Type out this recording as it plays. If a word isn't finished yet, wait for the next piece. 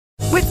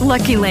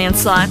Lucky Land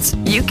Slots,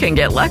 you can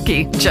get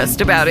lucky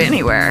just about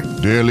anywhere.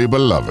 Dearly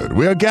beloved,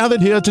 we are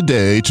gathered here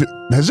today to...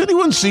 Has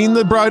anyone seen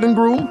the bride and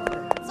groom?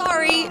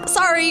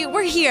 Sorry,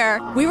 we're here.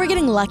 We were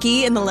getting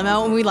lucky in the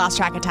limo and we lost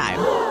track of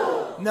time.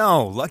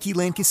 No, Lucky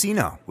Land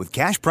Casino, with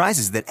cash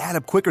prizes that add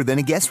up quicker than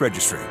a guest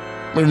registry.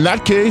 In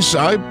that case,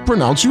 I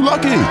pronounce you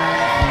lucky.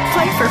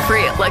 Play for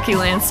free at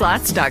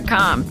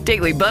LuckyLandSlots.com.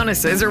 Daily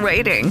bonuses are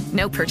waiting.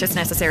 No purchase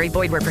necessary.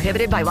 Void where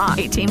prohibited by law.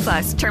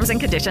 18+. Terms and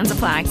conditions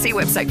apply. See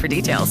website for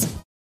details.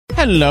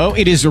 Hello,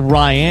 it is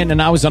Ryan,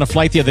 and I was on a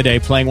flight the other day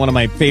playing one of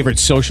my favorite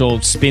social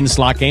spin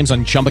slot games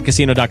on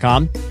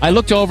ChumbaCasino.com. I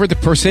looked over at the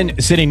person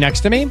sitting next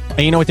to me, and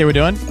you know what they were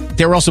doing?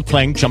 They were also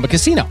playing Chumba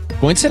Casino.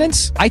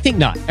 Coincidence? I think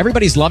not.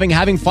 Everybody's loving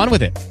having fun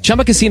with it.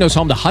 Chumba Casino is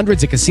home to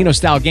hundreds of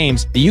casino-style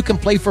games that you can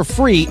play for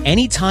free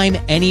anytime,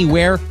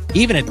 anywhere,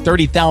 even at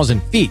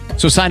 30,000 feet.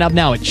 So sign up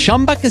now at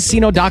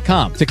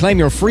ChumbaCasino.com to claim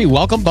your free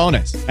welcome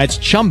bonus. That's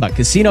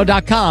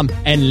ChumbaCasino.com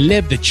and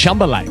live the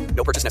Chumba life.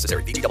 No purchase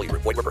necessary. VGW.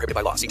 Void where prohibited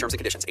by law. See terms and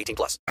conditions. 18+.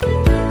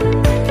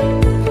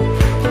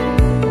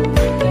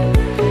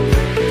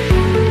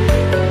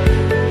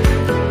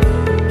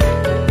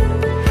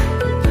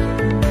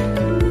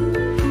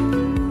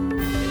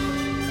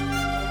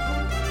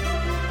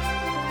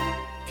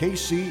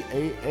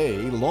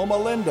 KCAA Loma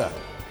Linda.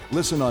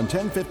 Listen on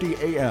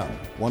 1050 AM,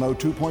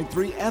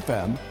 102.3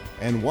 FM,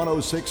 and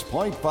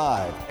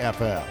 106.5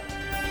 FM.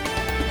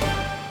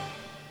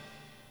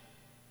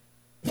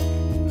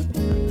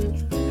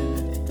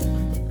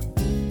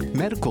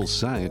 Medical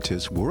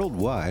scientists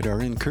worldwide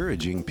are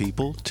encouraging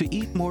people to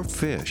eat more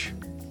fish.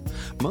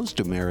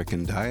 Most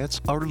American diets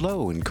are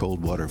low in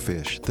cold water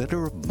fish that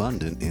are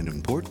abundant in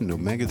important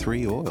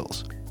omega-3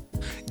 oils.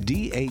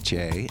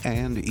 DHA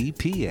and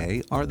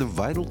EPA are the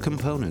vital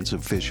components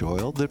of fish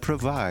oil that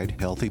provide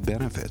healthy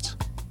benefits.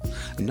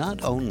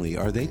 Not only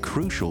are they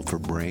crucial for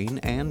brain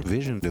and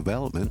vision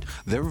development,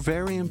 they're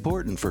very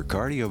important for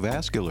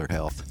cardiovascular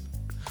health.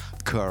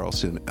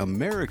 Carlson,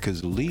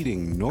 America's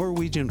leading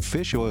Norwegian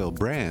fish oil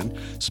brand,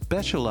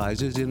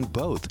 specializes in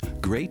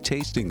both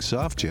great-tasting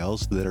soft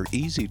gels that are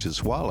easy to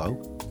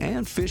swallow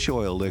and fish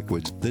oil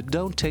liquids that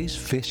don't taste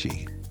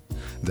fishy.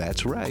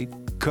 That's right,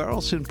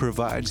 Carlson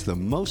provides the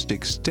most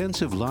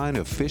extensive line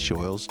of fish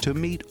oils to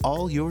meet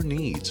all your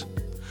needs.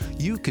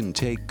 You can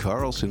take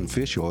Carlson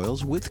fish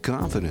oils with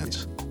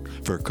confidence,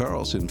 for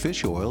Carlson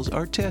fish oils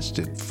are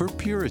tested for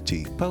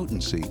purity,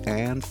 potency,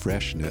 and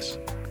freshness.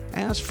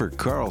 Ask for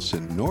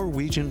Carlson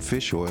Norwegian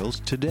fish oils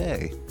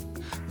today.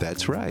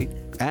 That's right,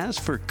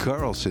 ask for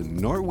Carlson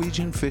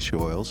Norwegian fish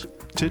oils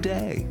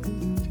today.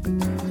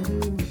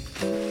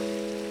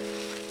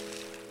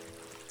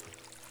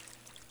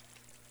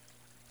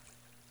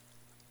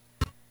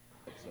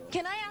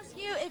 Can I ask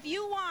you, if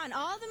you won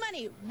all the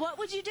money, what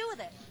would you do with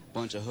it?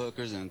 Bunch of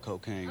hookers and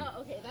cocaine.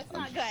 Oh, okay, that's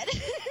not good.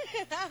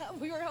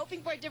 We were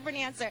hoping for a different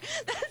answer.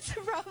 That's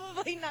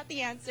probably not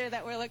the answer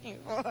that we're looking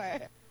for.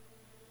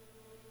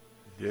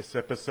 This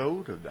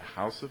episode of the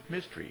House of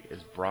Mystery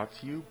is brought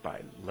to you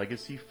by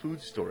Legacy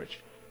Food Storage.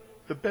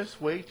 The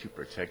best way to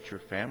protect your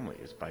family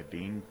is by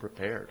being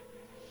prepared.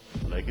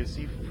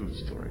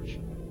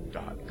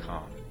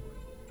 LegacyFoodStorage.com.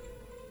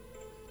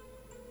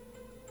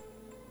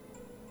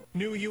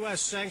 New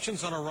U.S.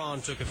 sanctions on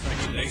Iran took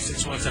effect today,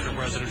 6 months after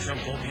President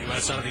Trump pulled the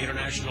U.S. out of the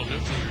international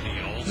nuclear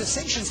deal. The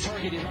sanctions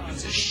target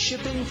Iran's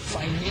shipping,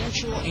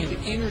 financial, and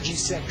energy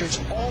sectors,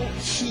 all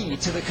key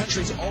to the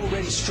country's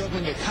already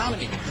struggling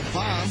economy. The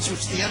bombs,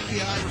 which the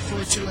FBI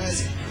referred to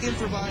as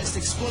improvised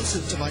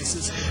explosive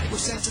devices, were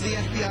sent to the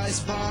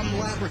FBI's bomb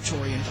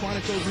laboratory in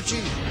Quantico,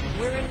 Virginia.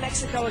 We're in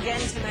Mexico again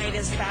tonight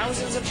as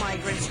thousands of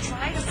migrants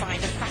try to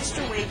find a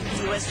faster way to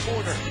the U.S.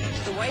 border.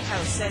 The White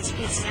House says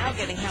it's now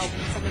getting help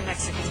from the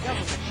Mexican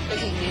government.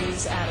 Breaking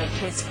news out of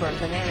Pittsburgh.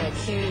 The man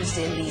accused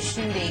in the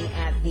shooting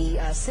at the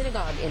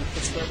synagogue in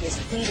Pittsburgh is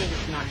pleading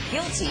not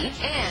guilty,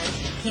 and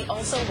he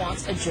also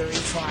wants a jury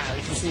trial.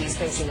 You can see he's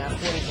facing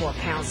 44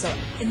 counts. So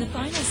in the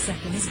final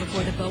seconds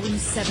before the Boeing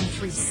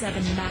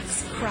 737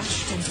 MAX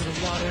crashed into the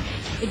water,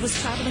 it was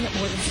traveling at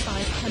more than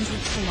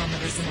 500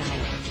 kilometers an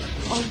hour.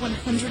 All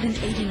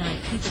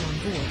 189 people on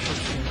board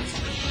were killed.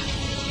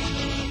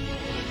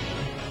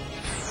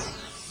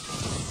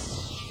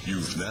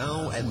 You've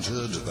now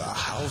entered the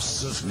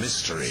House of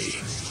Mystery.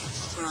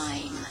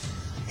 Crime,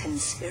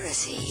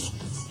 conspiracy,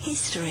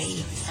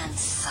 history, and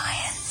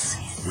science.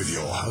 With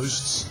your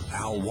hosts,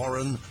 Al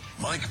Warren,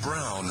 Mike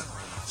Brown,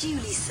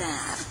 Julie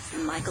Sav,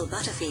 Michael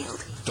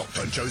Butterfield,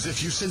 Dr. Joseph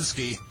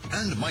Usinski,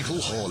 and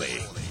Michael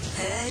Hawley.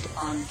 Heard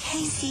on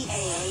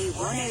KCAA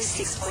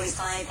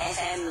 106.5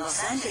 FM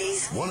Los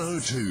Angeles,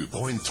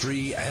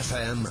 102.3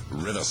 FM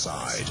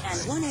Riverside, and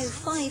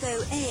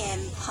 105.0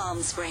 AM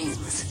Palm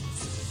Springs.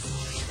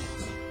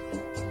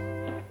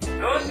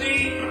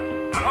 Lucy,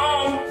 I'm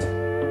home.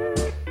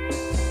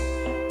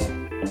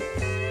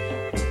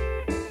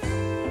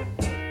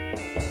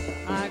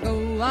 I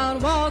go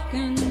out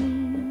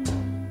walking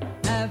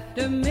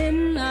after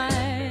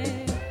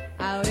midnight,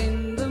 out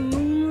in the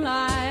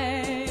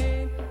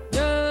moonlight,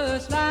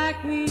 just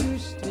like we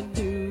used to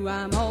do.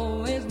 I'm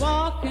always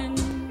walking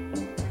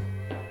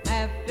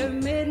after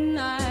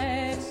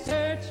midnight,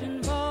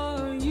 searching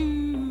for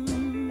you.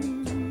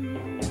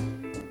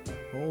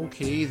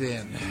 Okay,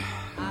 then.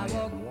 I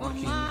am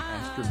walking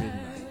after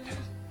midnight.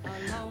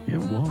 You're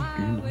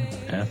walking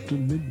after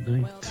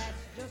midnight.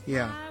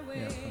 Yeah, I'm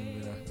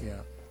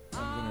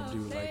gonna do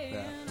like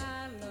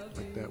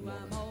that woman.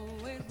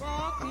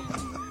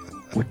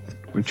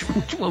 Which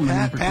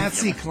woman?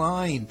 Patsy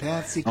Cline.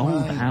 Oh,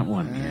 that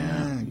one.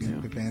 Yeah.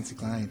 Patsy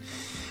Cline.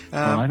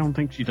 Well, I don't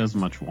think she does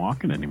much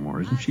walking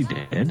anymore. Isn't she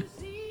dead?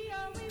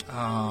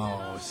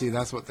 Oh, see,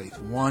 that's what they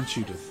want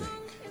you to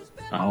think.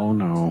 Oh,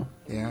 no.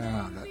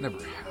 Yeah, that never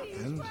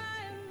happened.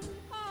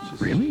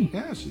 Really?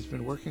 Yeah, she's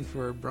been working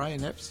for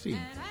Brian Epstein.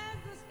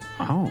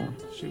 Oh.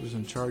 She was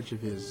in charge of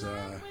his...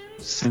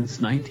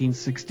 Since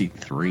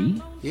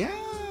 1963?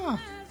 Yeah.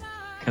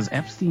 Because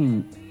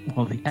Epstein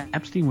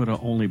would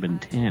have only been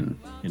 10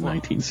 in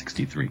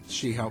 1963.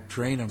 She helped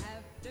train him.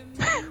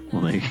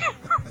 Well,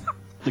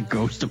 the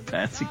ghost of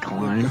Patsy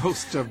Cline. The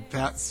ghost of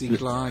Patsy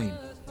Cline.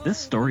 This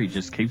story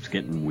just keeps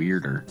getting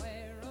weirder.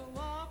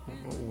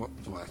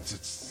 What?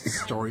 It's the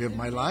story of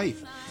my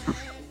life.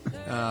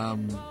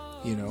 And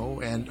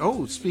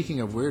speaking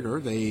of weirder,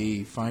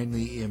 they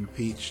finally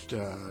impeached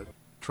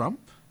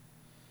Trump.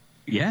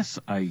 Yes,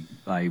 I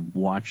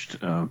watched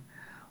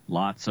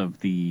lots of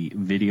the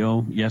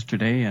video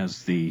yesterday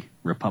as the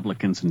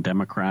Republicans and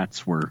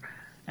Democrats were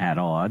at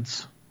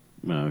odds,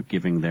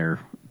 giving their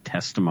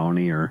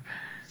testimony or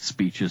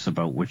speeches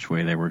about which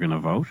way they were going to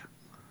vote.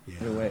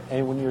 Yeah.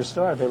 And when you're a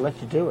star, they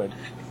let you do it.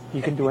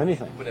 You can do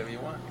anything. Whatever you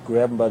want.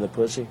 Grab them by the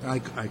pussy. I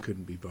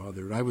couldn't be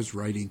bothered. I was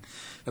writing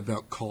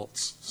about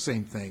cults.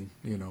 Same thing,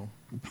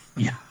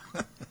 Yeah.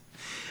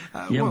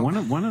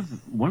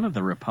 One of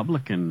the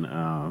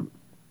Republican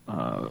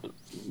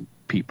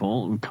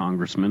people,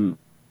 congressmen,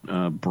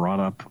 brought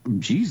up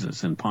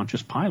Jesus and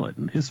Pontius Pilate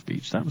in his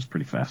speech. That was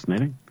pretty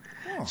fascinating.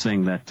 Oh.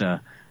 Saying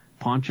that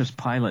Pontius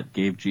Pilate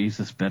gave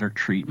Jesus better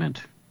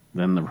treatment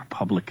than the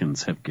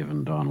Republicans have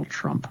given Donald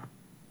Trump.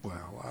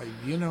 Well, I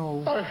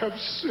have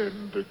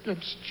sinned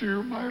against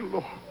you, my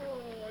Lord.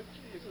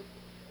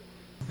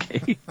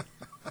 Okay.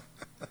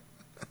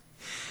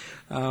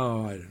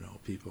 Oh, I don't know,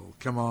 people.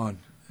 Come on.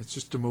 It's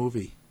just a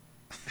movie.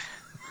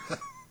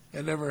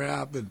 It never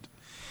happened.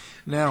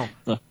 Now...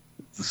 The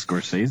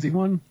Scorsese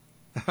one?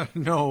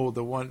 No,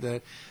 the one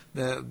that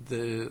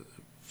the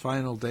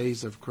final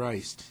days of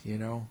Christ,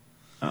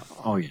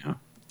 Oh, yeah.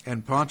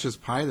 And Pontius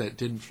Pilate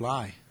didn't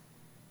fly.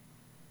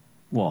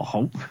 Well,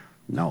 hope.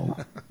 No.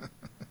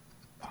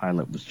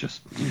 Pilate was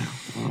just,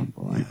 oh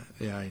boy.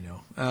 Yeah, I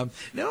know.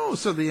 No,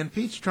 so they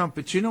impeached Trump,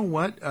 but you know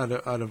what? Out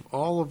of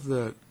all of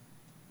the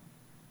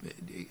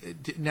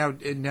now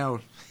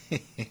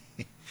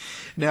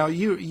now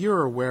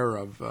you're aware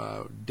of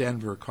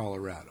Denver,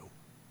 Colorado.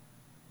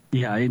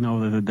 Yeah, I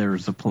know that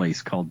there's a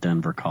place called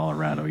Denver,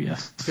 Colorado.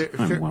 Yes,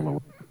 I'm well aware.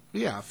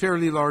 Yeah,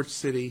 fairly large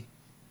city.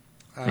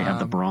 They have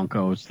the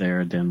Broncos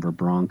there, Denver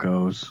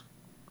Broncos,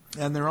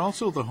 and they're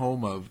also the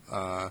home of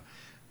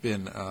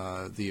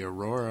the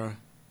Aurora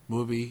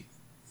movie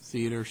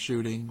theater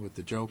shooting with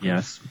the Joker.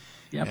 Yes,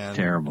 yep, and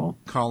terrible.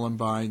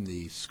 Columbine,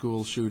 the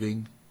school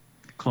shooting.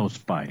 Close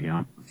by,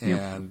 yeah.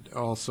 And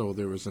also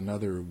there was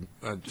another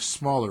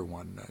smaller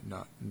one,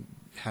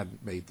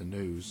 hadn't made the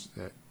news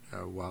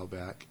a while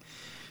back.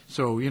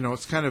 So,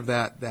 it's kind of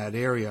that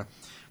area.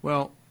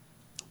 Well,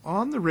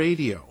 on the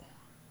radio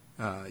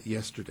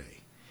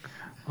yesterday.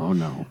 Oh,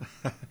 no.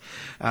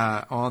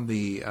 On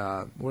the,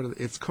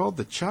 it's called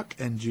the Chuck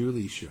and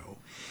Julie Show.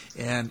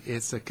 And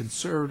it's a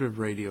conservative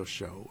radio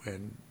show.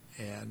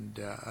 And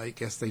I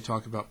guess they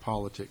talk about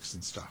politics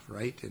and stuff,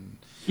 right? And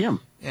yeah.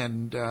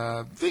 And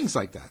things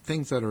like that,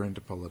 things that are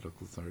into political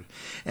authority.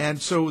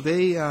 And so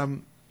they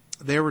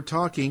were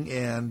talking,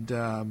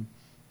 and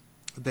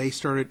they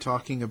started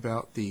talking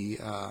about the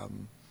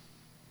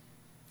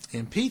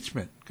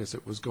impeachment because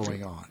it was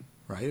going on,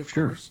 right? Of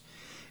course.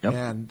 Yep.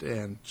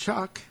 And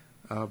Chuck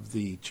of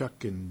the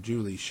Chuck and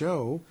Julie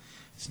Show,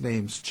 his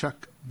name's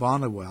Chuck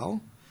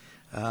Bonnewell.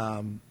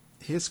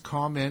 His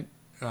comment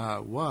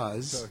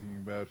was talking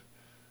about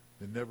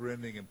the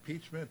never-ending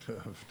impeachment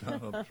of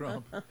Donald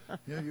Trump.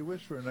 You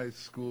wish for a nice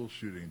school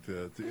shooting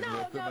to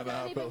interrupt the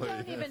monopoly.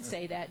 Don't even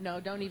say that. No,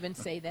 don't even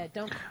say that.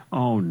 Don't.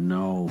 Oh,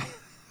 no.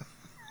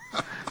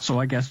 So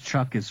I guess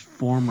Chuck is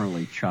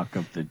formerly Chuck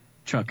of the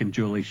Chuck and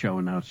Julie Show,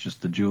 and now it's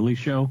just the Julie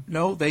Show?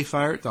 No, they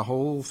fired the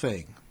whole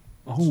thing.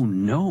 Oh,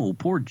 no.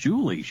 Poor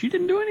Julie. She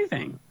didn't do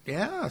anything.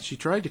 Yeah, she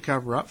tried to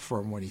cover up for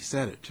him when he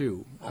said it,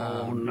 too.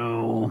 Oh,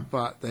 no.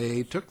 But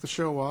they took the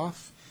show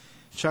off.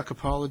 Chuck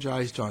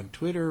apologized on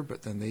Twitter,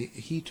 but then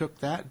he took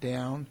that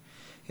down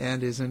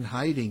and is in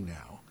hiding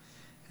now.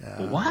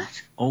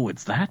 What? Oh,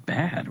 it's that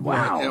bad.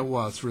 Wow.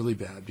 Well, it's really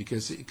bad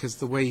because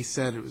the way he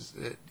said it was,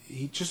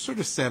 he just sort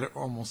of said it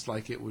almost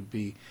like it would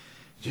be,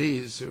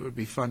 geez, it would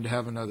be fun to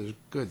have another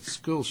good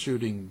school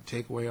shooting,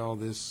 take away all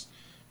this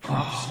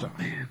Trump stuff.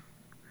 Man.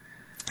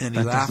 And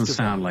that doesn't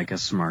sound like a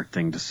smart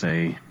thing to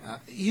say.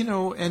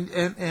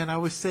 And I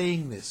was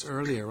saying this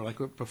earlier, like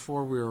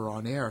before we were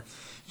on air.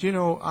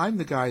 I'm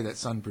the guy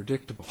that's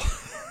unpredictable.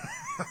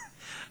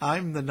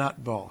 I'm the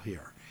nutball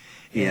here.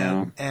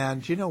 Yeah.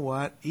 And you know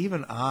what?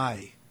 Even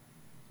I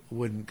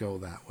wouldn't go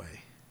that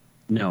way.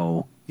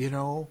 No. You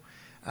know?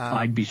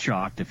 I'd be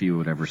shocked if you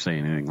would ever say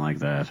anything like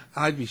that.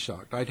 I'd be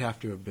shocked. I'd have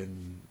to have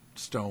been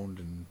stoned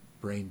and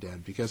brain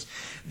dead because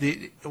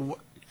it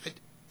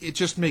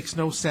just makes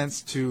no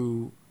sense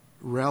to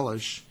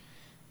relish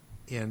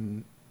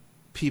in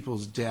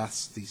people's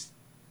deaths,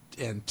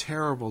 and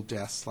terrible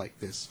deaths like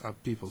this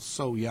of people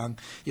so young.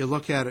 You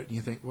look at it and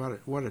you think,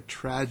 what a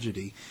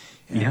tragedy,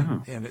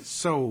 and it's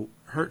so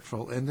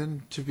hurtful. And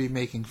then to be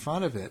making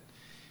fun of it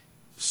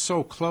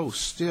so close,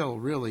 still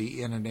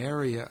really in an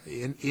area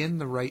in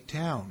the right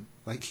town,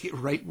 like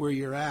right where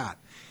you're at.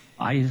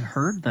 I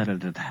heard that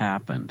it had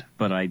happened,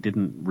 but I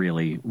didn't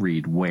really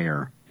read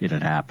where it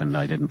had happened.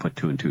 I didn't put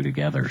two and two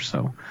together.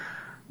 So,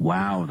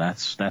 wow,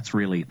 that's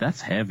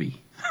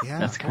heavy. Yeah,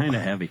 that's kind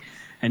of heavy.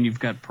 And you've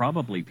got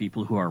probably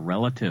people who are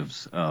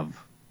relatives of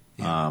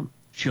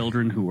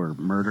children who were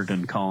murdered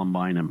in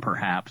Columbine, and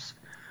perhaps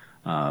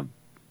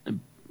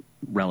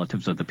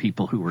relatives of the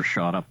people who were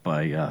shot up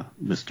by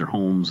Mr.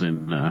 Holmes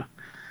in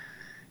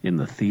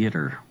the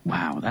theater.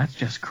 Wow, that's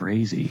just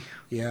crazy.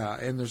 Yeah,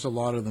 and there's a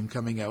lot of them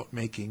coming out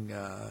making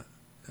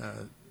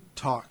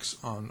talks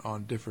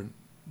on different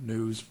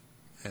news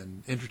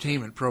and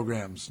entertainment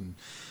programs and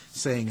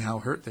saying how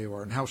hurt they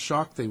were and how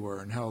shocked they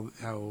were and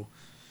how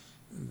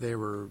they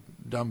were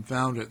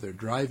dumbfounded. They're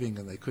driving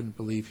and they couldn't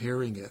believe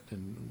hearing it,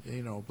 and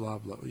blah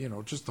blah,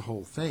 just the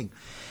whole thing.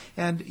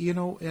 And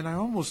and I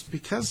almost,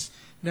 because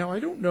now I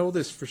don't know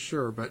this for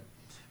sure, but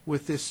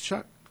with this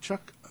Chuck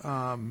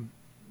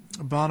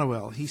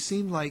Bonnewell, he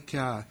seemed like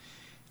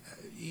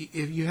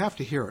if you have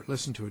to hear it,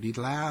 listen to it. He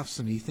laughs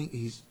and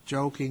he's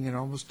joking, and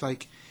almost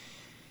like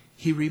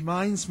he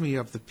reminds me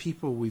of the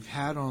people we've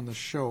had on the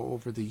show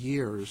over the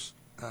years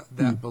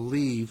that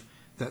believe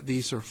that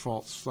these are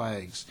false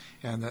flags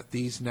and that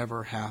these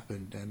never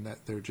happened and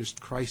that they're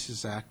just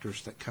crisis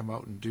actors that come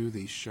out and do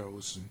these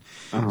shows.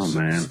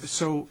 And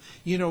so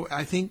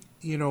I think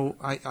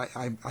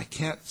I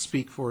can't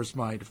speak for his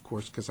mind, of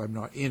course, because I'm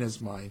not in his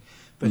mind,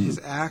 but his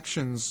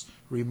actions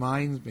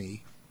remind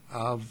me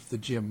of the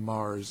Jim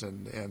Mars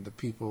and the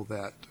people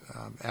that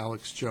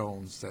Alex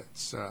Jones.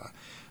 That's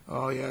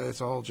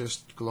it's all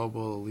just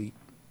global elite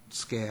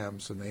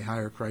scams, and they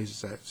hire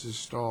crisis actors.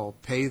 Just all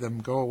pay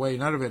them, go away.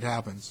 None of it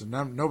happens, and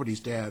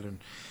nobody's dead,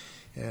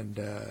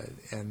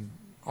 and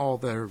all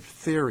their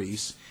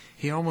theories.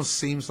 He almost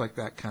seems like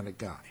that kind of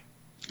guy.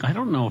 I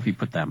don't know if he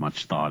put that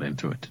much thought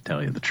into it, to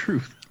tell you the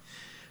truth.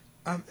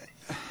 And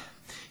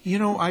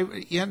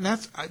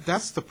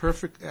that's a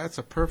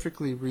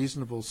perfectly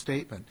reasonable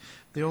statement.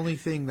 The only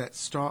thing that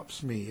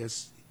stops me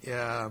is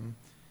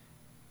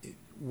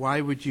why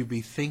would you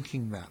be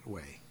thinking that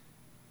way?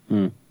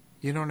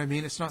 You know what I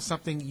mean? It's not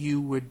something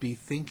you would be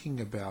thinking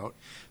about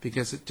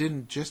because it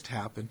didn't just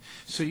happen.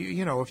 So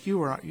if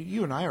you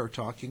and I are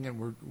talking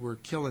and we're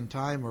killing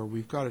time, or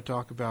we've got to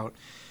talk about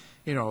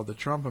the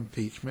Trump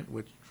impeachment,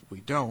 which we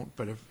don't,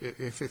 but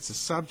if it's a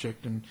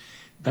subject, and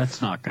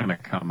that's not going to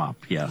come up.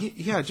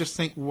 Yeah, just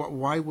think,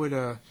 why would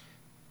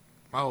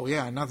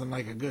nothing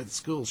like a good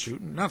school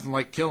shooting, nothing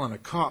like killing a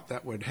cop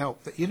that would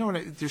help.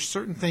 There's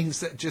certain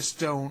things that just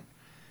don't.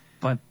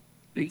 But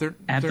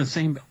at the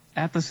same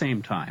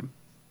time.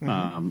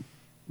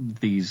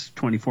 These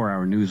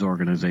 24-hour news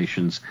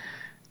organizations,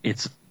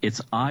 it's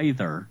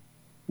either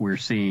we're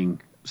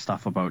seeing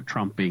stuff about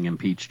Trump being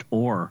impeached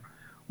or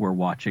we're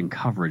watching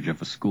coverage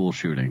of a school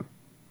shooting.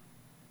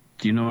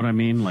 Do you know what I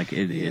mean? Like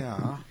and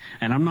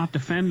I'm not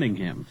defending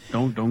him.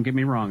 Don't get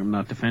me wrong. I'm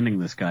not defending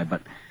this guy,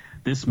 but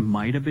this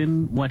might have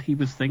been what he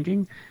was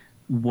thinking.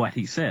 What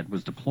he said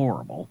was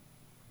deplorable,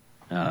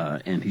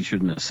 and he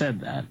shouldn't have said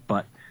that.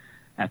 But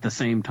at the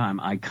same time,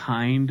 I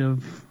kind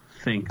of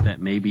think that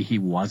maybe he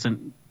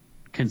wasn't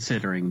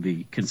considering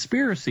the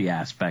conspiracy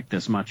aspect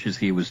as much as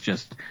he was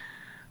just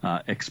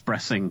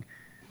expressing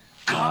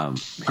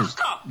his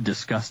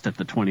disgust at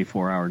the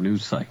 24-hour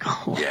news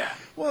cycle. Yeah.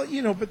 Well,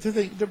 but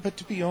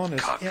to be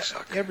honest,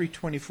 every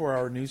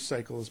 24-hour news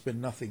cycle has been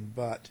nothing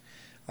but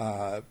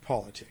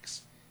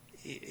politics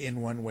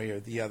in one way or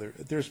the other.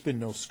 There's been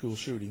no school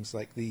shootings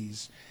like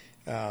these,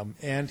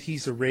 and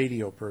he's a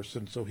radio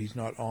person, so he's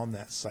not on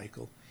that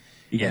cycle.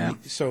 Yeah.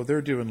 So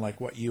they're doing like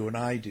what you and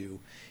I do,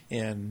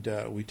 and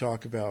we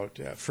talk about.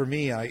 For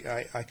me,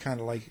 I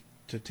kind of like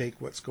to take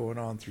what's going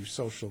on through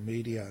social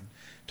media and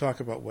talk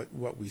about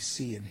what we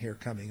see and hear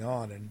coming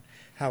on and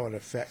how it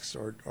affects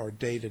our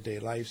day-to-day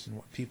lives and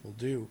what people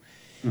do.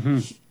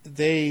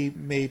 They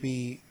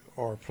maybe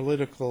are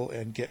political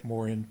and get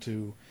more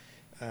into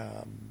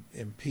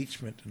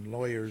impeachment and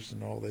lawyers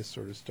and all this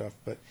sort of stuff.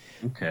 But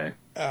okay,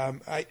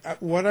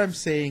 what I'm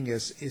saying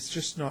is it's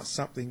just not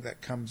something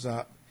that comes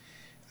up.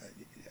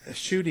 A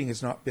shooting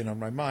has not been on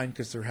my mind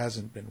because there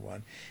hasn't been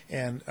one.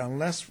 And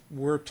unless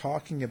we're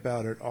talking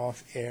about it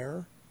off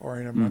air or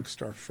in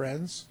amongst our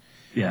friends,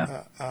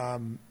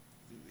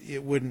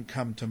 it wouldn't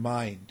come to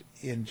mind.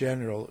 In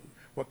general,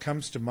 what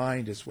comes to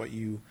mind is what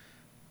you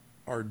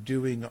are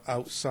doing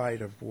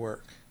outside of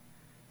work.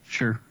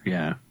 Sure,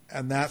 yeah.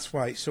 And that's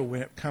why, so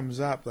when it comes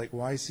up, like,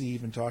 why is he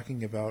even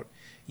talking about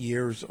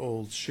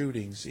years-old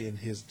shootings in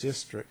his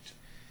district?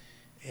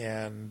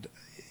 And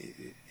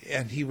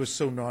he was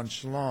so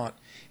nonchalant.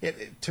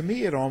 To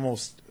me, it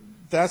almost,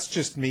 that's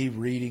just me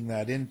reading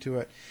that into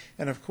it.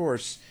 And of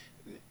course,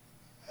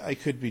 I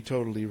could be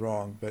totally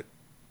wrong,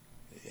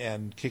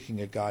 and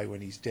kicking a guy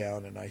when he's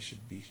down, and I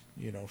should be,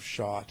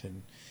 shot.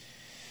 And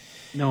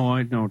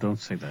no, don't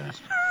say that.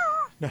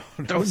 No,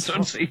 don't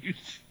say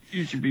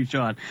you should be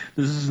shot.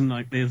 This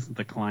isn't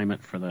the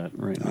climate for that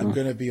right now. I'm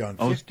going to be on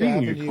Fifth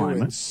Avenue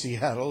in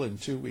Seattle in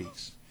 2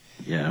 weeks.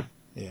 Yeah.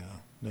 Yeah.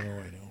 No, I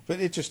know.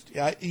 But it just,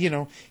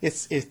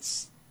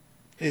 it's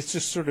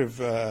just sort of,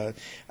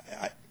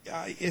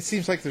 it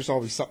seems like there's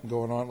always something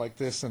going on like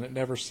this, and it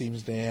never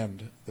seems to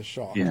end, the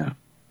shock. Yeah.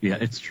 Yeah,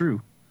 it's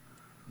true.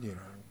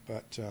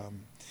 But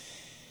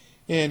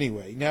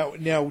anyway,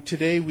 now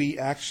today we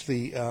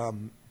actually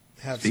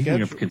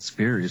Speaking of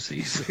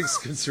conspiracies.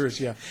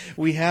 Conspiracy, yeah.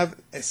 We have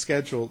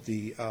scheduled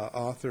the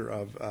author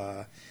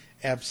of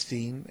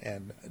Epstein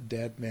and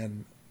Dead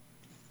Men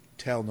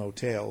Tell No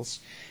Tales.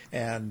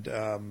 And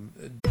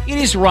it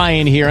is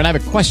Ryan here, and I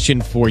have a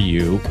question for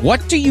you.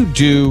 What do you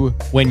do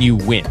when you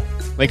win?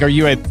 Like, are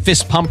you a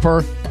fist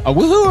pumper, a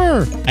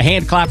woohooer, a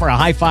hand clapper, a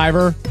high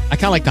fiver? I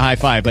kind of like the high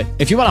five, but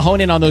if you want to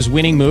hone in on those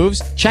winning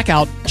moves, check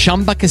out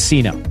Chumba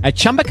Casino. At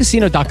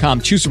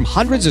ChumbaCasino.com, choose from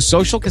hundreds of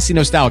social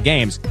casino-style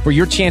games for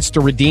your chance to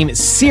redeem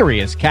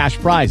serious cash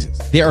prizes.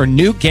 There are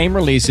new game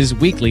releases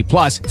weekly,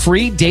 plus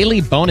free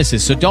daily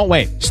bonuses. So don't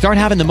wait. Start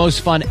having the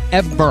most fun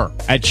ever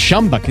at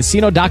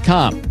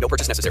ChumbaCasino.com. No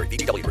purchase necessary.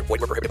 VGW Group.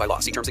 Void where prohibited by law.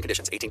 See terms and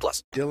conditions.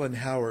 18+. Dylan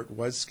Howard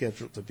was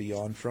scheduled to be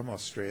on from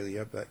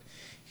Australia, but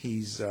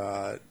he's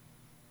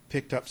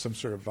picked up some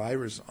sort of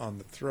virus on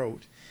the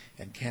throat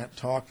and can't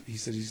talk. He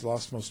said he's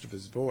lost most of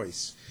his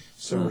voice.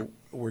 So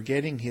we're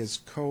getting his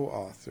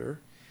co-author,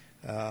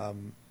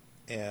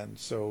 and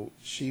so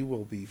she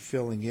will be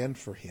filling in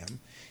for him.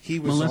 He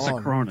was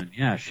Melissa Cronin.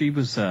 Yeah, she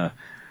was.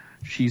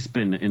 She's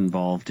been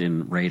involved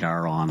in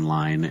Radar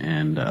Online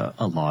and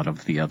a lot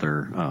of the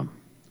other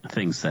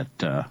things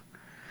that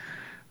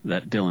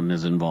Dylan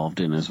is involved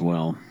in as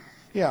well.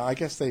 Yeah, I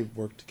guess they've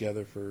worked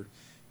together for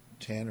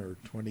 10 or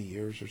 20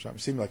 years or something.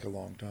 Seemed like a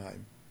long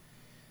time.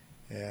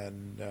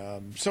 And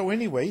so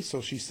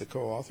she's the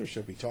co-author.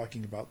 She'll be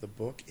talking about the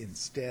book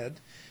instead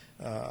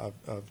of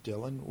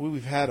Dylan.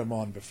 We've had him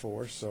on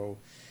before, so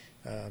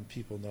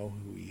people know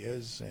who he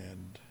is,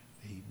 and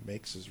he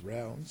makes his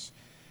rounds.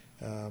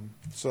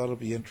 So that'll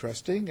be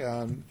interesting,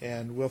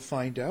 and we'll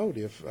find out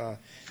if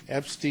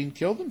Epstein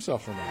killed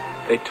himself or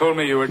not. They told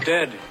me you were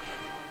dead.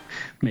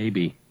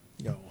 Maybe.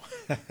 No.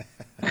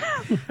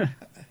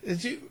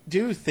 Do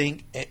you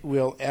think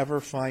we'll ever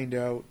find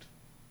out?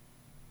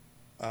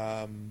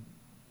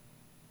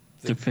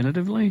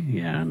 Definitively?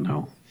 Yeah,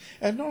 no.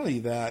 And not only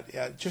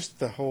that, just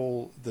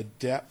the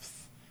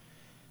depth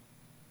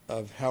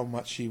of how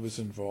much he was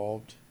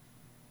involved.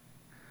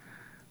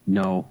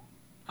 No,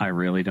 I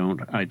really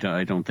don't. I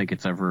don't think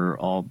it's ever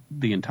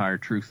the entire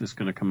truth is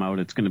going to come out.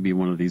 It's going to be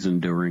one of these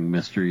enduring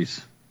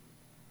mysteries.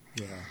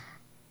 Yeah.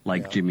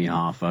 Like Jimmy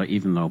Hoffa,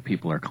 even though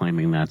people are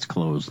claiming that's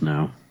closed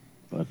now.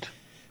 But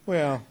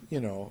well,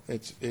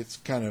 it's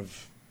kind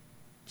of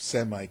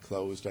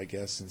semi-closed, I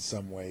guess, in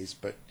some ways,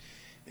 but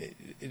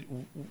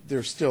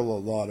there's still a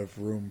lot of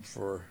room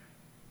for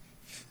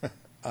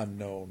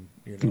unknown.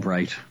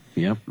 Right.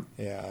 Yep.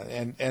 Yeah,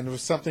 and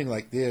with something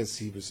like this,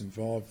 he was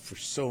involved for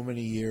so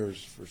many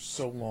years, for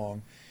so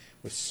long,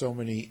 with so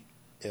many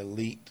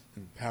elite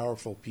and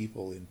powerful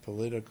people in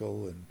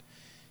political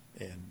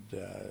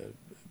and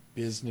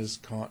business,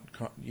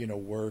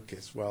 work,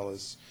 as well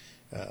as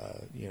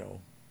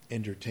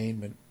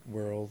entertainment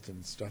world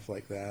and stuff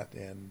like that.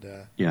 And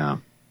yeah,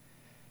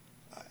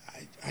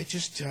 I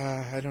just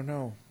I don't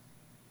know.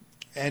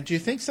 And do you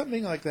think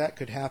something like that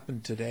could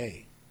happen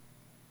today?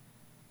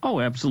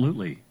 Oh,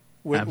 absolutely.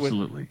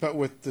 Absolutely. But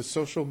with the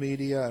social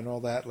media and all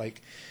that,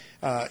 like,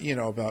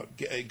 about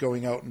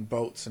going out in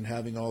boats and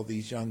having all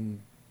these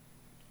young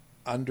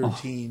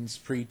under-teens,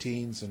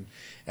 pre-teens, and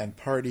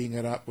partying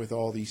it up with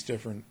all these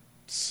different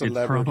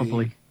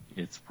celebrities.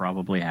 It's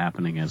probably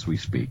happening as we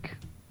speak.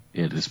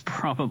 It is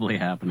probably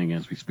happening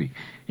as we speak.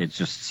 It's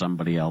just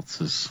somebody else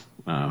has,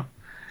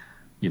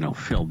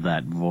 filled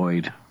that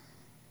void.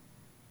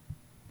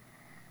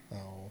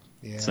 Oh,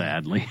 yeah.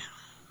 Sadly.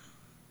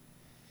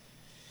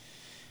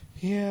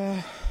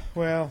 Yeah,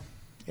 well,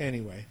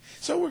 anyway.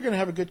 So we're going to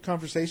have a good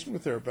conversation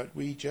with her, but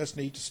we just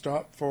need to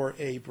stop for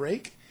a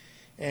break.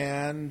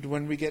 And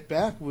when we get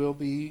back, we'll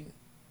be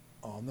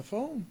on the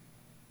phone.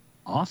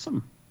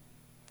 Awesome.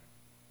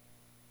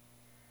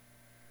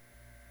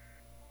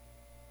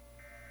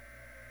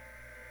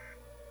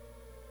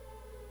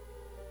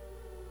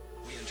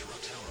 We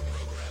interrupt our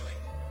programming.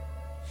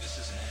 This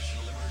is a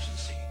national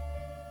emergency.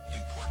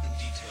 Important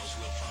details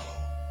will follow.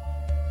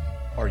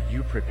 Are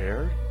you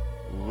prepared?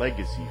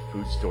 Legacy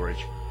Food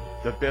Storage.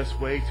 The best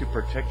way to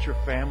protect your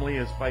family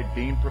is by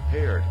being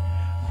prepared.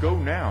 Go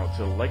now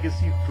to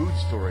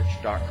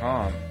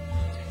LegacyFoodStorage.com.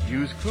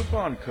 Use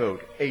coupon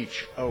code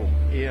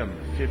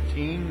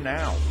HOM15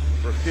 now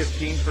for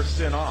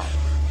 15% off.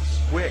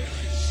 Quick,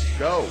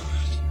 go!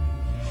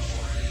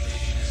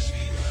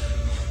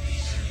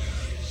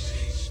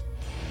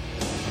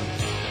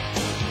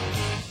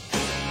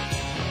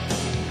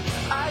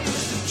 I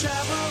used to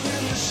travel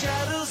in the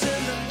shadows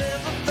and I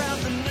never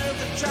found the nerve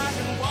to try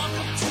and walk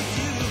up to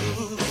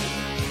you.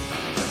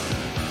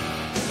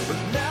 But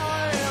now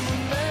I am a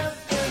man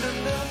and I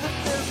know that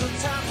there's no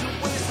time to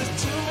waste,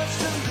 there's too much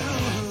to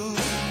lose.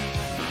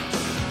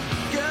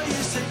 Girl,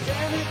 you say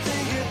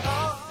anything at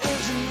all and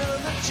you know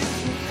that you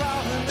can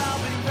call and I'll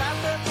be right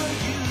there for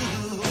you.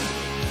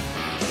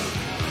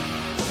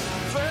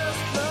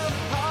 First love,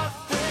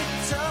 heartbreak,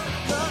 tough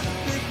love,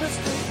 big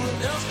mistake, what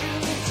else can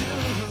you do?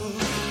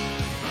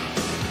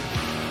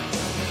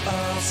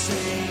 I'll say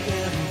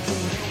anything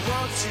you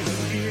want to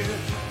hear.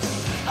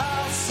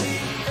 I'll see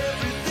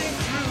everything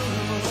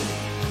through.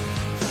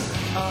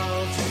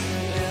 I'll do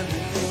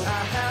anything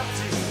I have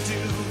to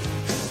do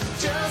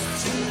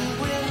just to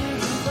win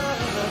the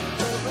love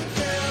of a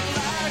girl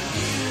like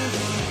you.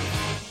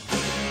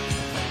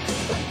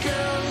 A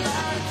girl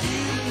like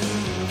you.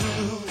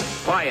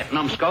 Quiet,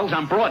 numbskulls,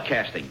 I'm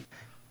broadcasting.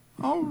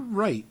 All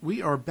right,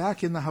 we are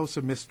back in the House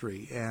of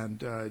Mystery,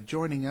 and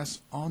joining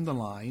us on the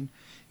line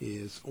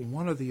is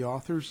one of the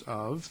authors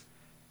of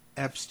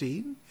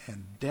Epstein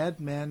and Dead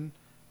Men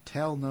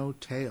Tell No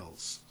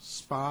Tales,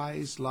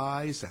 Spies,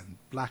 Lies, and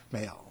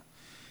Blackmail.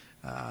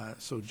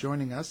 So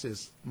joining us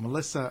is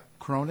Melissa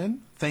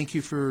Cronin. Thank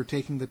you for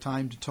taking the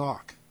time to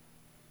talk.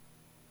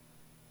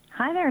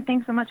 Hi there.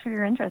 Thanks so much for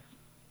your interest.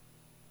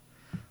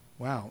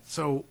 Wow.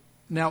 So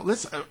now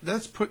let's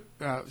put,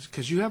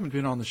 because you haven't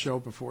been on the show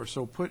before,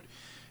 so put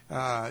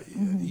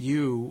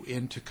you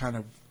into kind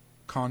of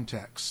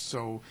context.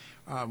 So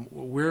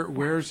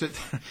where is it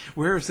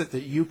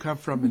that you come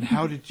from, and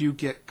how did you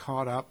get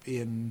caught up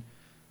in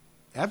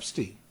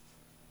Epstein?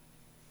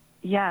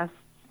 Yes,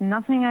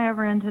 nothing I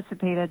ever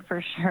anticipated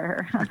for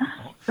sure.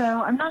 So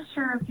I'm not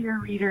sure if your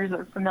readers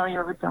are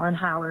familiar with Dylan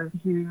Howard,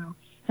 who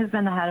has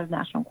been the head of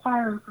National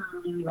Enquirer for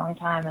a really long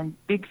time and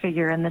big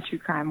figure in the true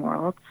crime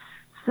world.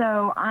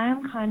 So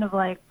I'm kind of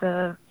like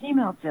the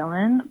female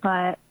Dylan,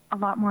 but a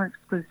lot more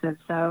exclusive.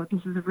 So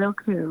this is a real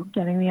coup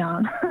getting me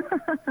on.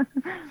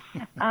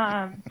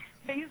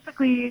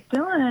 Basically,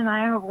 Dylan and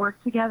I have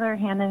worked together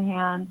hand in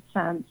hand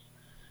since,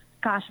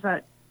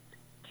 about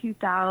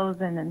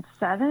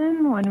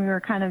 2007, when we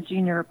were kind of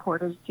junior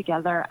reporters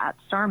together at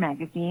Star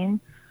Magazine.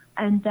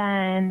 And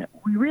then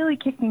we really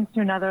kicked things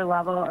to another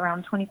level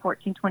around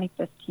 2014,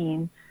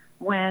 2015,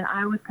 when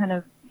I was kind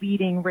of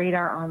leading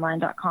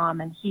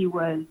RadarOnline.com and he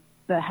was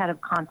the head of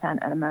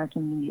content at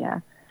American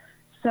Media.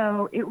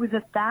 So it was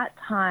at that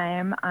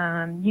time,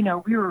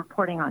 we were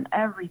reporting on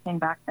everything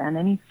back then,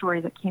 any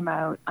story that came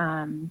out,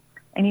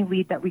 any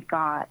lead that we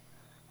got.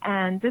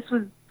 And this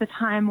was the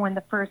time when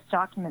the first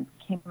documents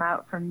came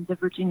out from the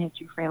Virginia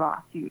Giuffre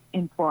lawsuit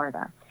in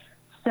Florida.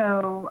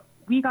 So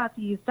we got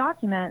these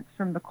documents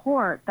from the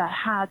court that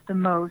had the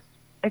most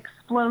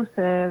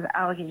explosive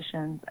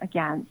allegations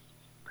against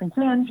Prince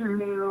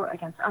Andrew,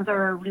 against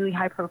other really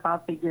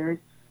high-profile figures,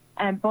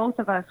 and both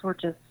of us were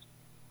just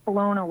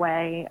blown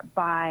away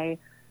by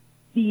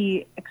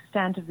the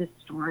extent of this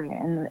story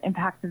and the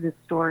impact of this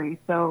story.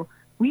 So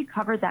we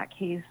covered that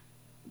case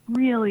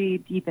really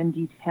deep in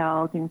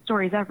detail, doing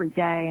stories every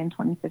day in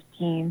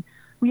 2015.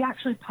 We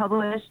actually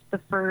published the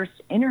first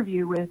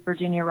interview with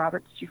Virginia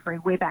Roberts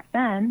Giuffre way back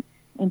then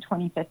in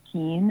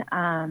 2015.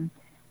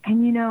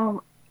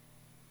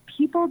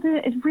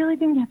 It really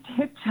didn't get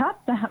picked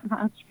up that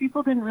much.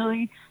 People didn't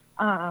really,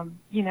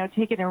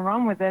 take it and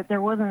run with it.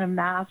 There wasn't a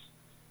mass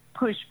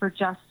push for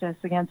justice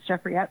against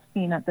Jeffrey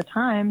Epstein at the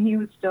time. He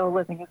was still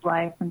living his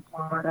life in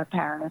Florida,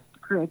 Paris, the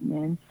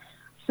Caribbean.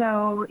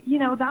 So,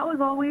 that was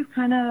always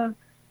kind of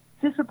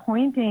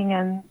disappointing.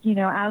 And,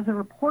 as a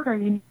reporter,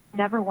 you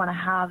never want to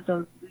have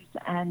those loose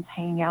ends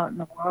hanging out in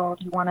the world.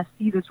 You want to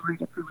see the story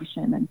to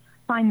fruition and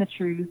find the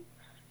truth.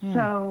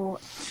 So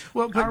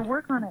our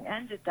work on it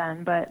ended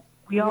then, but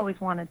we always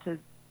wanted to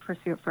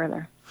pursue it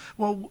further.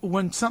 Well,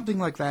 when something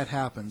like that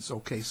happens,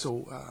 okay,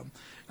 so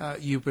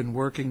you've been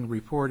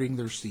reporting,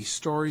 there's these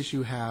stories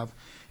you have,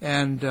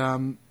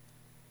 and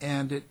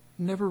it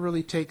never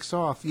really takes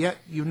off. Yet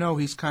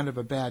he's kind of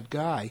a bad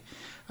guy.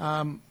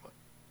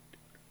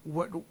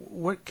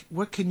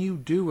 What can you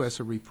do as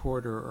a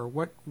reporter, or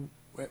what?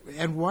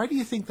 And why do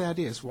you think that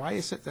is? Why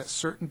is it that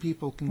certain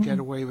people can get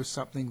away with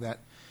something that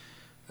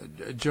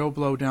Joe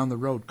Blow down the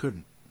road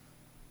couldn't?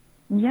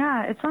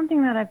 Yeah, it's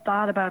something that I've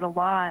thought about a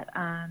lot,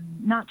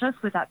 not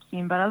just with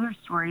Epstein, but other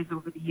stories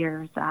over the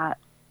years that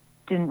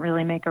didn't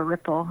really make a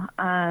ripple.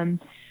 I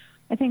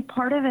think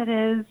part of it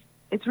is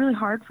it's really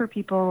hard for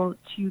people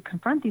to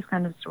confront these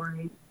kind of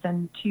stories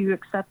and to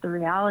accept the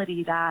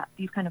reality that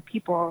these kind of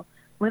people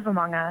live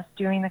among us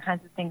doing the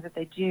kinds of things that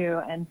they do,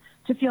 and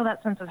to feel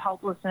that sense of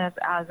helplessness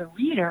as a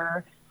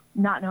reader,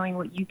 not knowing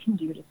what you can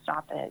do to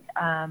stop it.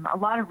 A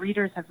lot of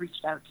readers have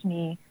reached out to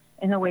me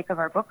in the wake of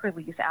our book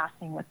release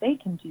asking what they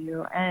can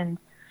do. And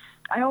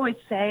I always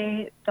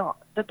say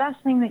the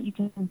best thing that you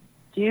can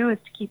do is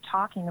to keep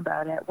talking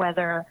about it,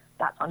 whether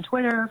that's on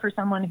Twitter for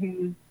someone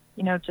who's,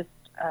 just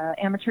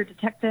amateur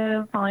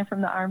detective falling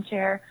from the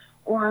armchair,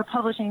 or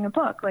publishing a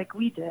book like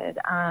we did.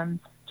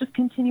 Just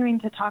continuing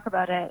to talk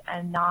about it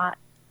and not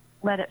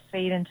let it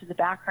fade into the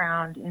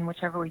background in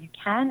whichever way you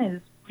can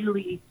is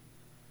really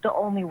the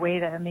only way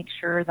to make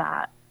sure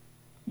that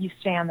you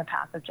stay on the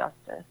path of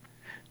justice.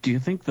 Do you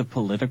think the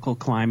political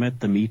climate,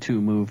 the Me Too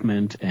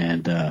movement,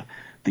 and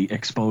the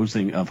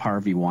exposing of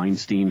Harvey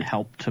Weinstein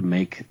helped to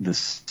make this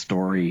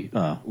story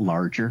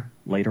larger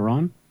later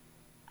on?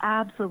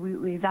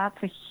 Absolutely.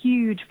 That's a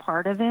huge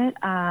part of it.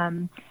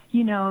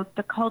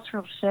 The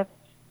cultural shift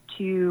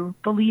to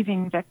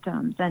believing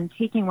victims and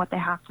taking what they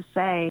have to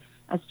say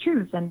as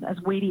truth and as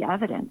weighty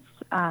evidence.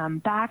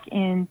 Back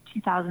in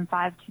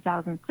 2005,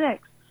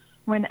 2006,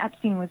 when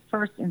Epstein was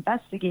first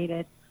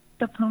investigated,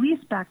 the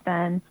police back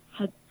then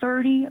had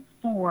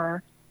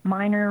 34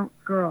 minor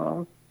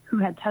girls who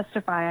had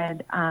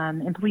testified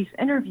in police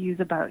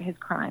interviews about his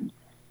crimes.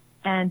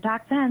 And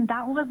back then,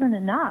 that wasn't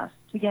enough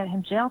to get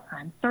him jail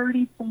time.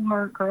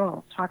 34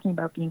 girls talking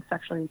about being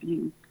sexually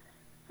abused.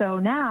 So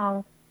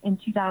now, in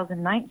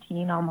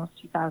 2019, almost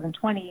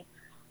 2020,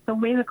 the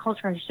way the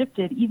culture has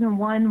shifted, even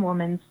one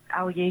woman's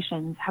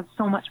allegations have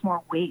so much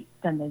more weight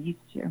than they used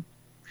to.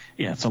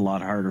 Yeah, it's a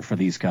lot harder for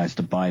these guys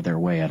to buy their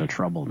way out of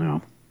trouble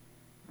now.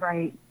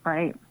 Right.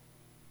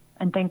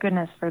 And thank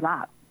goodness for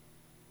that.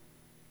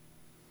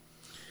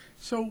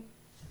 So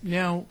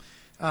now,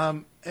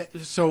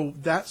 so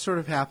that sort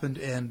of happened,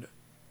 and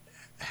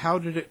how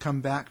did it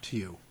come back to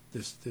you,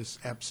 this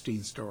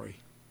Epstein story?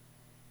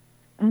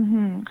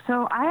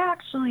 So I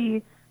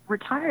actually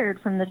retired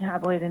from the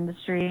tabloid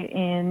industry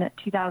in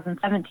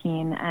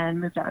 2017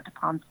 and moved out to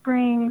Palm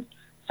Springs,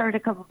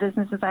 started a couple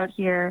businesses out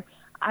here.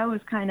 I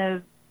was kind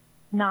of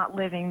not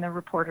living the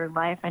reporter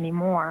life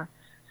anymore.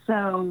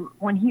 So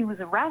when he was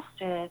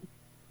arrested,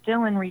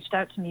 Dylan reached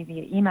out to me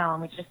via email,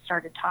 and we just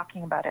started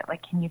talking about it.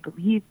 Like, can you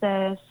believe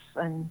this?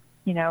 And,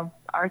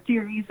 our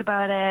theories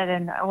about it.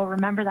 And,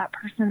 remember that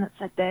person that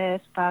said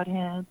this about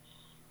him?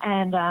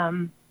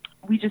 And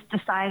we just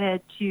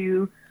decided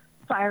to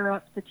fire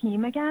up the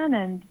team again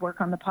and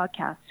work on the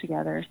podcast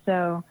together.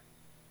 So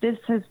this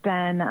has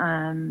been,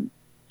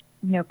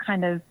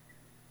 kind of,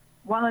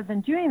 while I've been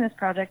doing this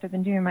project, I've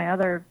been doing my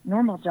other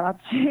normal job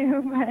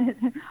too,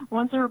 but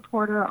once a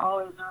reporter,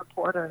 always a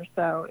reporter.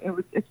 So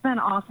it's been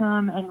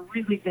awesome and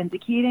really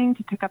vindicating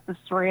to pick up the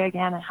story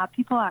again and have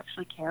people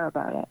actually care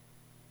about it.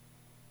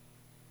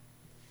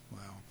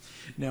 Wow.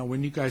 Now,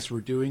 when you guys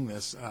were doing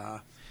this,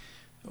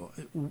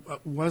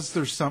 was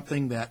there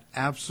something that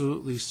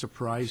absolutely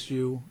surprised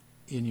you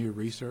in your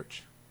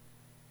research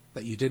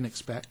that you didn't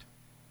expect?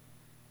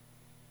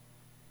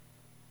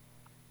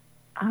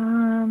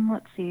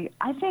 Let's see.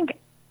 I think,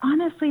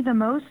 honestly, the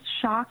most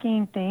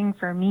shocking thing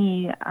for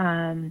me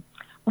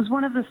was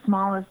one of the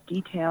smallest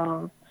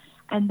details,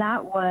 and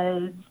that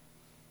was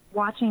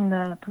watching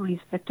the police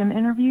victim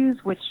interviews,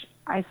 which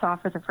I saw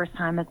for the first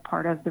time as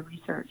part of the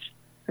research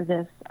for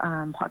this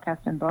podcast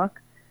and book,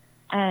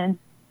 and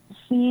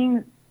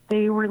seeing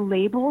they were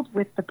labeled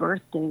with the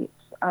birth dates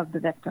of the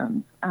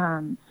victims.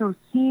 So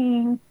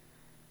seeing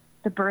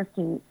the birth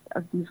dates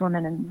of these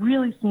women and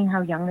really seeing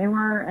how young they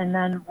were, and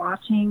then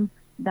watching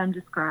them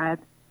describe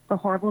the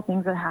horrible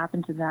things that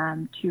happened to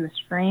them to a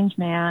strange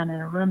man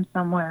in a room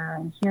somewhere,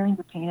 and hearing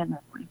the pain in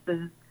their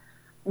voices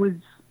was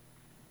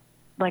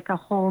like a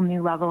whole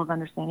new level of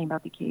understanding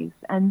about the case.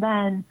 And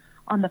then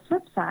on the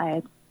flip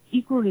side,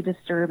 equally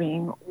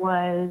disturbing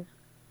was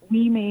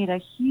we made a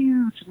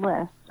huge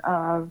list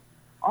of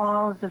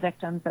all of the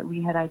victims that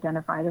we had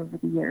identified over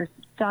the years,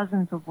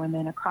 dozens of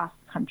women across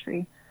the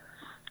country.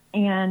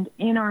 And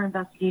in our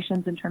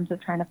investigations, in terms of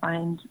trying to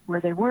find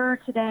where they were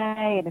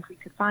today and if we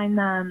could find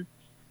them,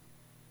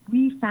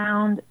 we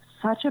found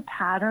such a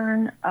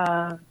pattern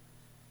of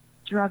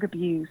drug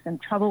abuse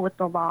and trouble with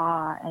the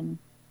law and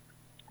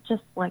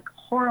just like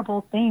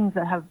horrible things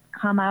that have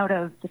come out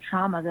of the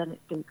trauma that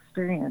they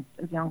experienced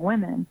as young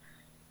women.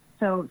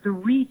 So the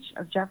reach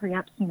of Jeffrey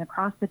Epstein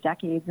across the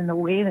decades and the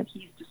way that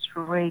he's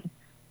destroyed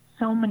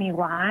so many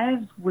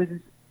lives was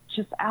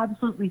just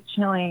absolutely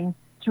chilling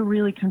to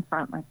really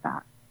confront like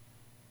that.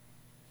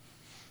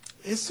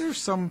 Is there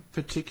some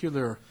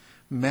particular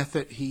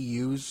method he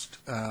used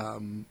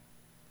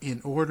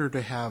in order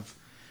to have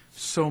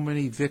so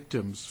many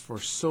victims for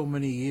so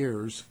many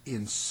years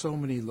in so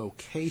many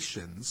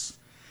locations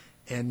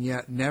and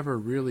yet never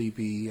really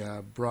be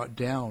brought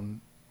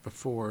down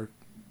before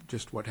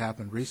just what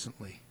happened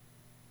recently?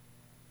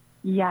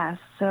 Yes,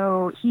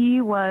 so he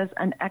was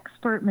an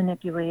expert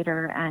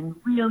manipulator and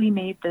really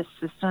made this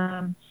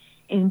system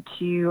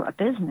into a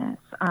business.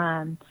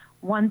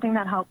 One thing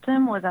that helped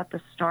him was at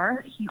the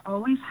start, he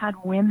always had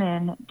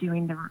women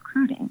doing the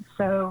recruiting.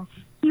 So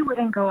he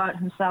wouldn't go out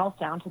himself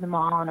down to the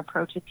mall and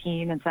approach a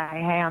teen and say,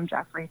 hey, I'm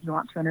Jeffrey, do you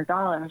want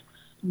 $200?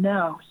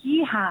 No,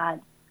 he had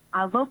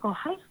a local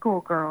high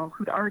school girl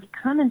who'd already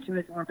come into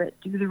his orbit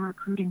do the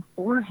recruiting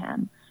for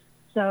him.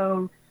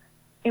 So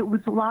it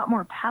was a lot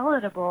more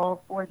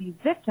palatable for these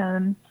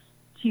victims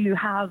to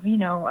have, you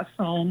know, a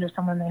friend or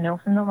someone they know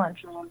from the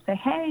lunchroom say,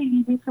 hey,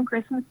 you need some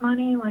Christmas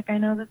money? Like, I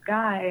know this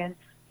guy. And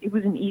it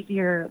was an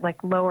easier,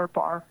 like, lower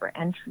bar for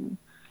entry.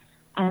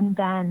 And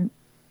then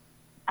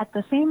at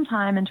the same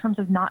time, in terms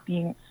of not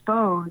being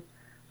exposed,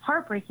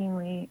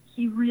 heartbreakingly,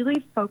 he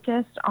really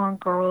focused on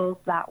girls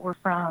that were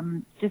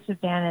from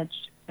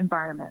disadvantaged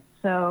environments.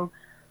 So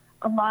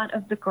a lot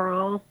of the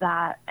girls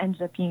that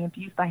ended up being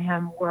abused by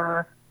him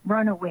were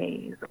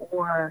runaways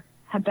or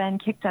had been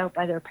kicked out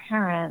by their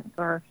parents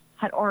or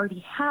had already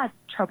had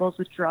troubles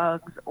with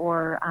drugs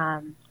or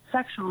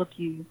sexual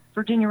abuse.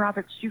 Virginia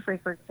Roberts Giuffre,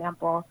 for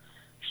example,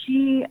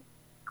 she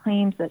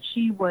claims that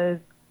she was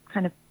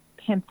kind of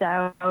pimped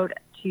out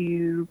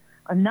to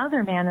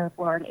another man in the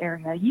Florida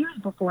area years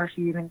before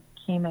she even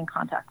came in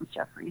contact with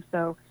Jeffrey.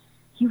 So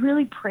he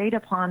really preyed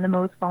upon the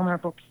most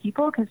vulnerable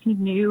people because he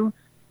knew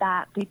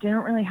that they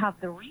didn't really have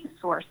the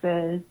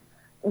resources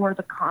or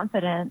the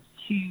confidence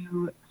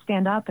to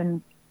stand up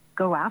and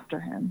go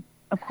after him.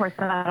 Of course,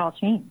 that all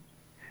changed.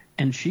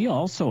 And she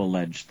also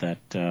alleged that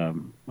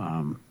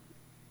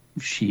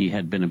she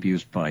had been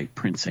abused by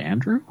Prince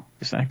Andrew.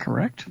 Is that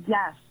correct?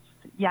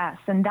 Yes.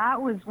 And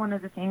that was one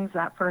of the things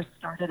that first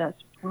started us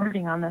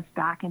reporting on this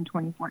back in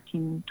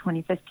 2014,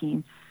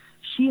 2015.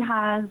 She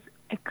has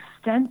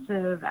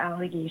extensive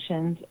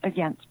allegations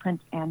against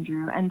Prince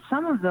Andrew, and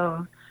some of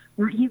those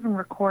were even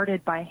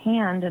recorded by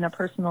hand in a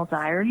personal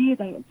diary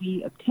that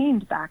we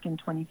obtained back in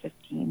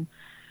 2015.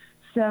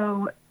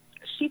 So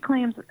she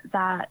claims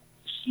that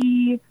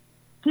she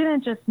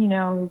didn't just, you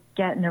know,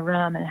 get in a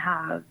room and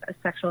have a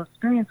sexual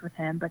experience with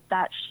him, but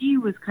that she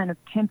was kind of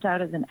pimped out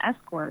as an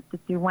escort, that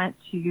they went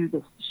to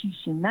this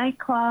Shishi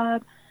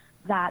nightclub,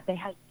 that they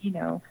had, you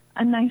know,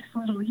 a nice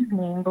little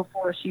evening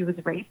before she was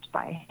raped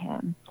by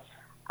him.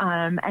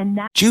 And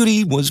that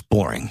Judy was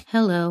boring.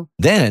 Hello.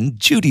 Then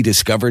Judy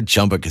discovered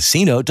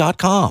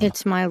ChumbaCasino.com.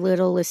 It's my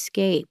little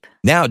escape.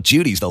 Now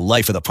Judy's the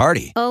life of the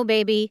party. Oh,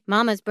 baby,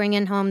 mama's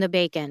bringing home the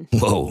bacon.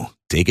 Whoa,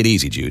 take it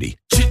easy, Judy.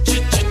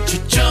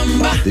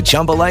 The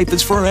Chumba life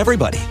is for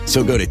everybody.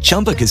 So go to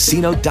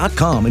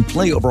ChumbaCasino.com and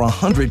play over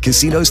 100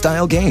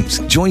 casino-style games.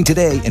 Join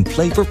today and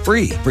play for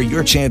free for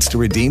your chance to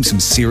redeem some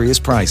serious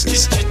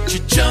prizes.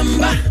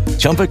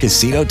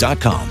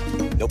 ChumbaCasino.com.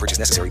 No purchase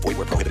necessary. Void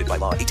where prohibited by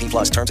law. 18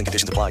 plus terms and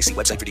conditions apply. See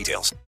website for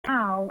details.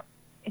 now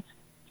it's,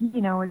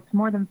 you know, it's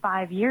more than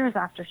 5 years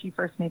after she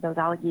first made those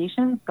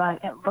allegations,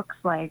 but it looks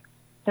like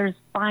there's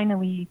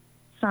finally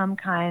some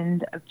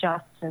kind of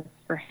justice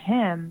for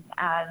him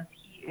as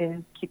he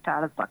is kicked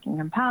out of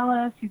Buckingham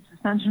Palace. He's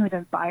essentially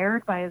been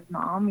fired by his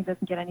mom. He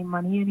doesn't get any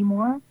money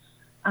anymore.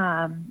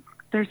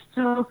 There's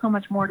still so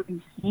much more to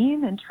be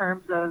seen in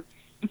terms of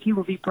if he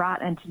will be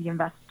brought into the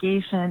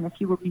investigation, if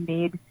he will be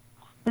made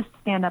to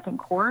stand up in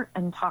court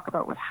and talk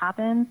about what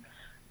happened.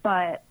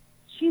 But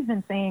she's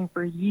been saying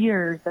for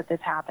years that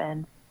this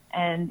happened,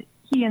 and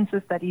he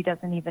insists that he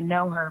doesn't even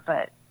know her,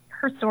 but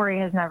her story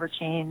has never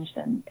changed,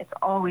 and it's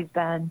always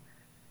been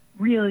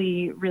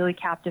really, really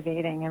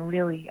captivating and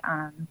really,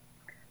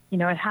 you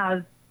know, it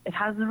has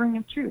the ring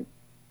of truth.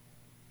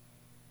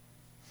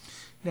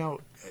 Now,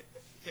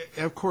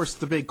 of course,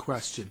 the big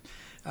question,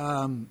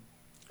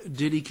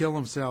 did he kill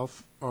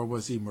himself or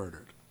was he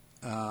murdered?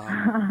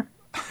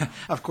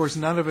 Of course,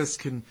 none of us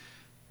can,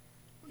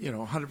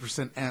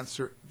 100%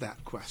 answer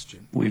that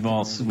question. We've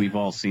all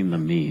seen the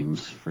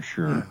memes for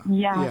sure.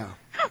 Yeah,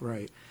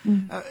 right.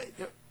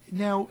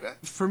 Now,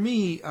 for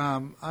me,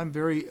 I'm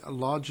very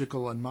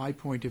logical in my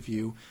point of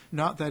view.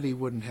 Not that he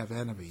wouldn't have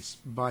enemies.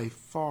 By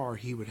far,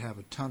 he would have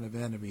a ton of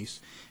enemies,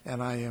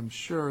 and I am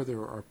sure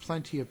there are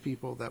plenty of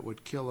people that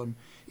would kill him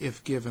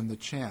if given the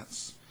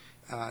chance.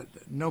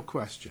 No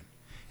question.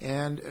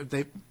 And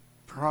they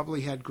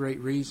probably had great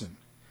reason.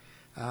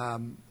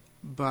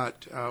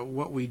 But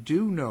what we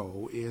do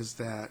know is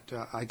that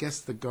I guess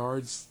the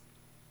guards,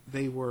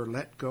 they were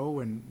let go,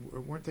 and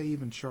weren't they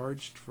even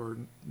charged for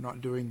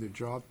not doing their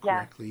job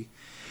correctly?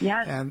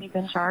 Yeah, and, they've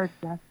been charged,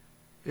 yes.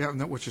 Yeah,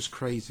 which is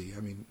crazy.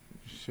 I mean,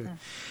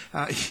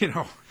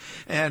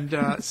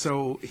 and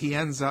so he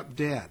ends up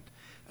dead.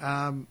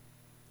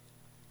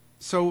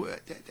 So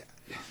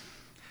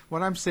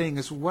what I'm saying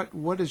is,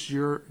 what is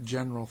your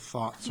general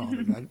thoughts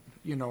on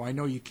it? I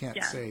know you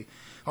can't say,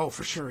 oh,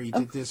 for sure he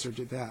did this or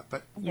did that,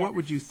 but what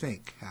would you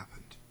think happened?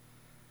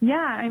 Yeah,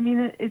 I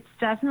mean, it's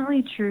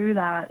definitely true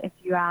that if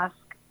you ask,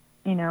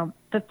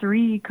 the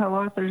three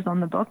co-authors on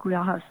the book, we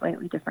all have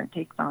slightly different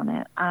takes on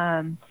it.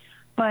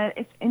 But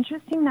it's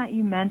interesting that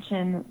you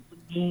mentioned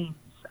the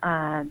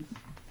memes.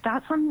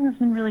 That's something that's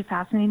been really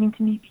fascinating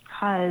to me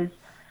because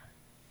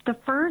the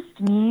first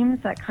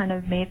memes that kind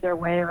of made their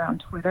way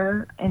around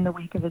Twitter in the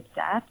wake of his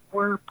death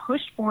were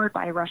pushed forward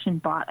by Russian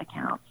bot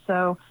accounts.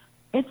 So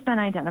it's been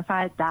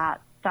identified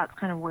that that's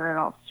kind of where it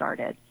all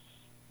started.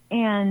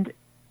 And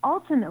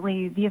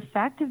ultimately, the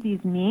effect of these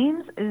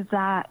memes is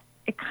that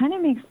it kind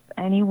of makes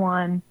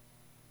anyone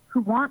who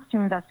wants to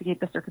investigate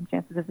the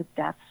circumstances of his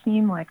death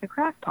seem like a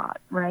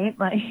crackpot, right?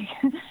 Like,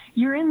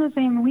 you're in the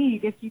same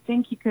league. If you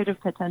think he could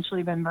have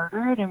potentially been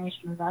murdered and we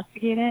should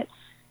investigate it,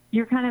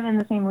 you're kind of in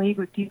the same league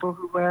with people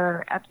who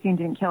wear Epstein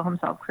didn't kill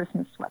himself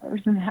Christmas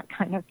sweaters and that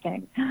kind of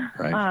thing.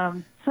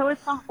 Right. So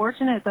it's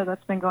unfortunate that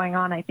that's been going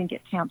on. I think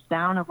it tamps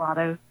down a lot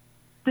of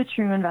the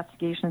true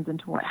investigations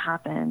into what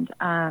happened.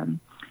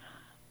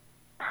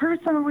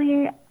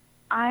 Personally,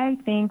 I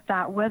think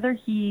that whether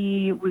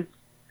he was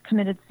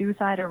committed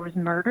suicide or was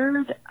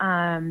murdered,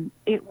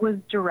 it was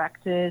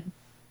directed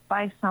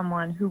by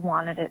someone who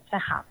wanted it to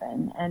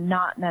happen and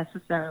not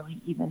necessarily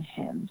even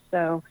him.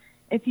 So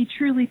if he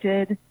truly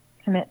did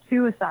commit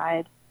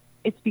suicide,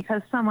 it's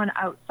because someone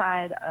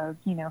outside of,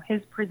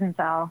 his prison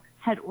cell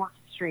had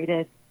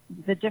orchestrated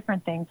the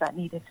different things that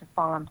needed to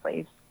fall in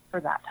place for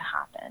that to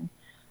happen.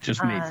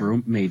 Just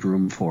made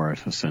room for it,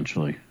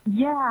 essentially.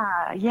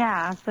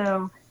 Yeah.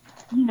 So,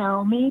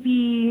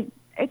 maybe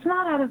it's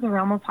not out of the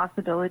realm of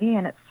possibility,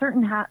 and it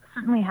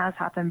certainly has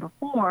happened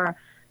before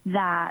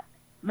that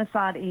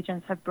Mossad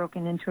agents have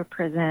broken into a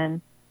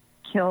prison,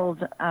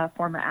 killed a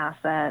former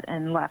asset,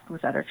 and left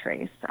without a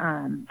trace.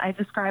 I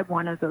describe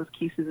one of those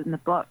cases in the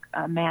book.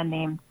 A man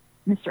named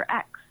Mr.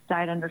 X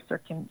died under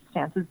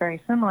circumstances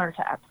very similar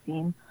to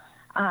Epstein.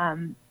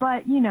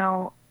 But,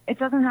 it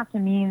doesn't have to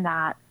mean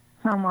that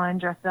someone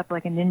dressed up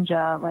like a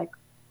ninja,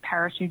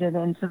 parachuted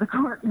into the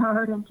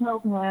courtyard and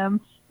killed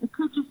him. It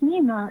could just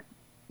mean that,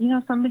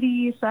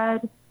 somebody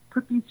said,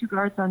 put these two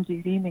guards on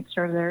duty, make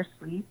sure they're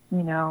asleep,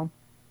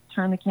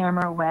 turn the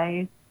camera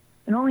away.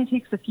 It only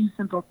takes a few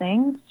simple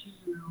things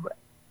to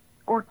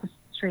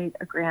orchestrate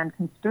a grand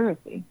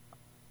conspiracy.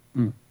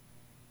 Mm.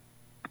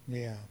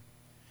 Yeah.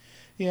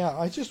 Yeah,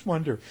 I just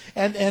wonder.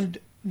 And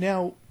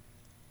now,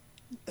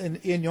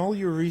 in all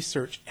your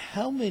research,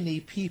 how many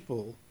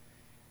people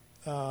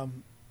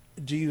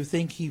do you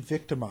think he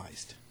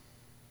victimized?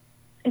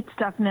 It's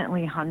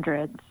definitely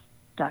hundreds,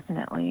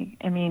 definitely.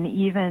 I mean,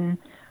 even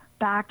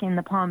back in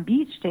the Palm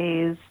Beach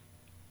days,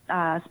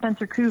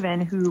 Spencer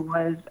Cooven, who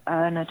was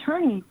an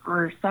attorney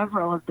for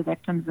several of the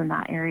victims in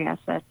that area,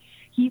 said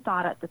he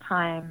thought at the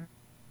time,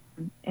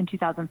 in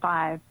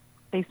 2005,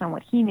 based on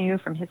what he knew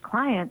from his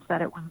clients,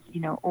 that it was,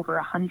 over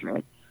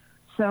 100.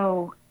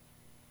 So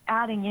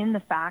adding in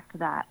the fact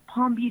that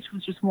Palm Beach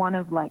was just one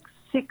of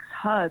 6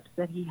 hubs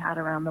that he had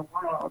around the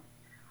world.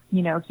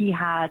 He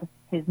had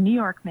his New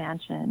York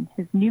mansion,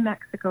 his New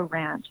Mexico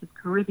ranch, his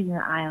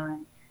Caribbean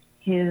island,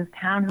 his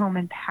townhome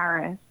in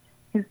Paris,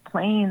 his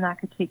plane that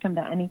could take him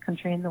to any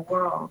country in the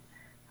world.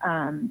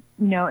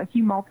 If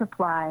you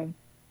multiply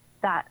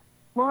that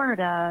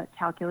Florida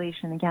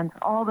calculation against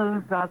all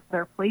those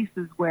other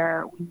places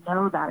where we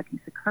know that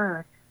abuse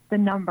occurred, the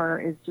number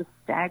is just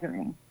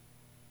staggering.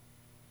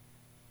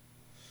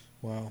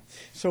 Wow.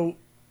 So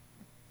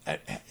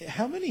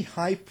how many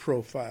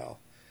high-profile,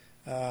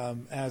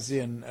 as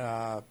in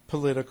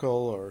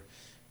political or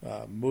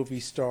movie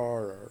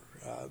star or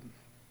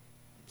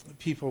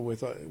people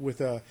with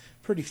a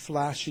pretty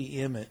flashy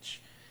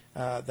image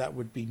that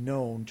would be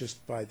known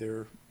just by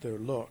their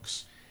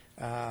looks,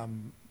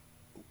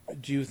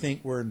 do you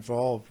think were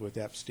involved with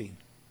Epstein?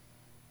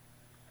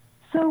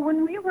 So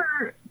when we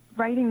were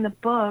writing the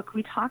book,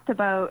 we talked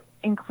about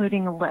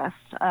including a list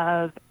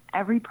of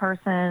every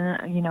person,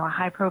 a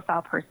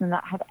high-profile person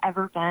that had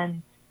ever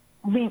been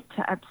linked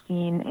to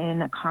Epstein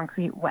in a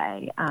concrete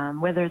way,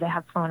 whether they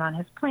had flown on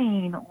his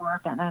plane or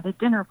been at a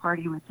dinner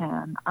party with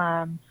him.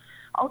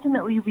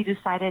 Ultimately, we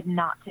decided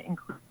not to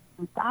include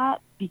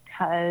that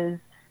because,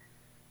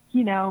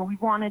 we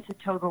wanted to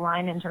toe the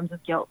line in terms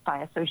of guilt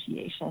by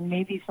association.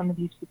 Maybe some of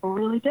these people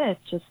really did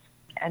just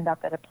end up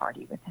at a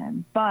party with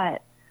him.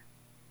 But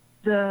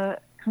the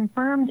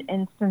confirmed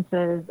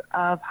instances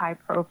of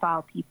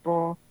high-profile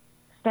people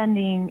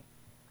spending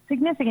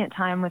significant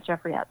time with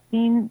Jeffrey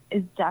Epstein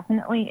is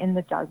definitely in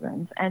the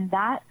dozens, and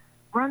that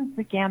runs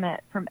the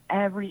gamut from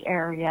every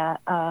area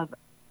of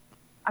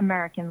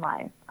American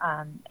life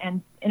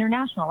and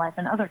international life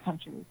in other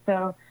countries.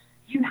 So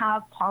you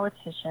have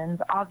politicians,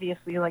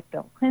 obviously, like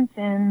Bill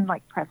Clinton,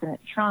 like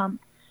President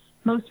Trump.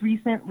 Most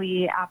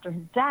recently, after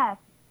his death,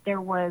 there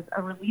was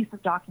a release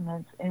of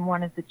documents in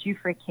one of the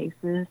Giuffre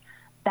cases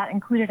that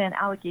included an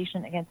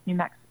allegation against New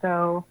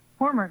Mexico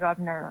former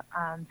governor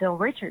Bill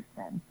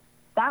Richardson.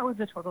 That was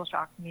a total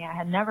shock to me. I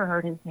had never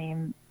heard his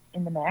name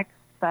in the mix,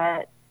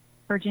 but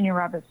Virginia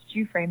Roberts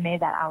Giuffre made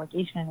that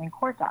allegation in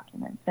court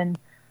documents. And,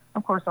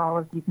 of course, all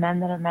of these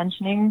men that I'm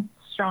mentioning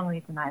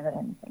strongly deny that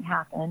anything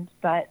happened.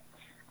 But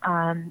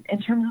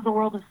in terms of the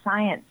world of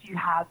science, you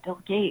have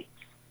Bill Gates,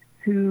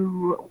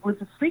 who was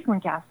a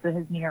frequent guest at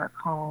his New York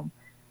home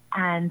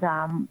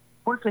and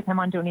worked with him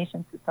on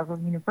donations to several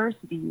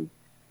universities.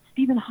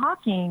 Stephen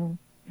Hawking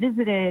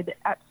visited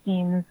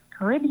Epstein's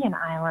Caribbean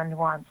island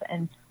once,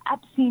 and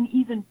Epstein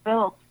even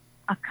built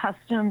a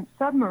custom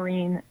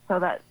submarine so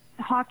that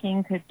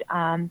Hawking could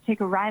take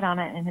a ride on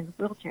it in his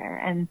wheelchair.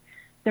 And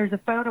there's a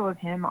photo of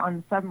him on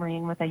the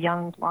submarine with a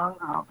young blonde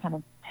girl kind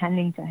of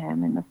tending to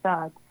him in the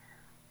sub.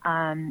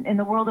 In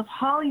the world of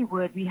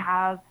Hollywood, we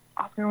have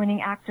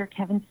Oscar-winning actor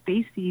Kevin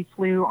Spacey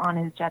flew on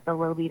his jet, the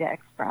Lolita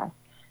Express.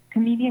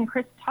 Comedian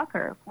Chris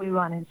Tucker flew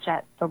on his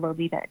jet, the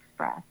Lolita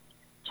Express.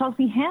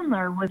 Chelsea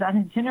Handler was at a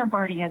dinner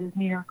party at his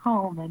New York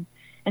home, and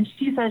And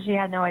she says she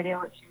had no idea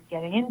what she was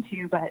getting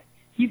into, but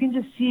you can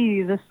just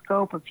see the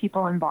scope of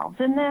people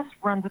involved in this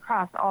runs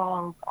across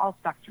all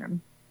spectrums.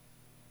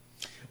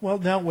 Well,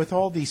 now with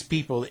all these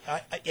people,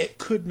 it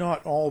could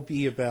not all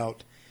be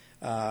about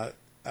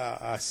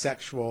a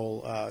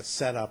sexual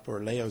setup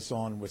or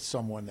liaison with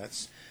someone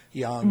that's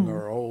young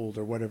or old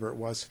or whatever it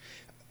was.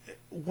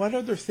 What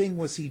other thing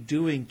was he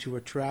doing to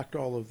attract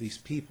all of these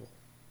people?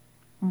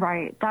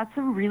 Right. That's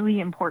a really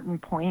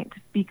important point,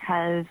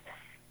 because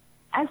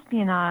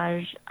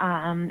espionage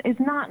is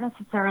not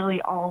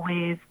necessarily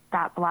always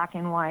that black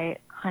and white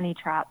honey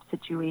trap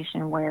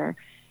situation where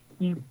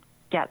you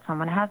get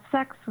someone to have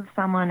sex with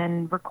someone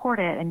and record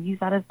it and use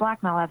that as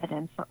blackmail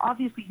evidence. So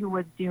obviously he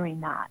was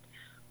doing that.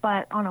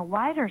 But on a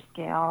wider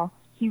scale,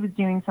 he was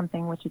doing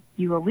something which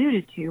you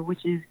alluded to,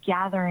 which is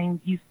gathering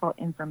useful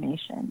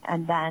information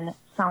and then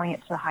selling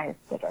it to the highest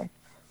bidder.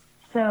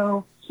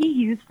 So he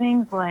used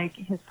things like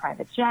his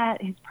private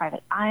jet, his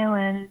private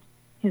island,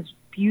 his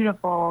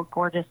beautiful,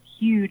 gorgeous,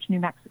 huge New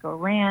Mexico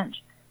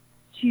ranch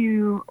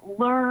to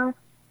lure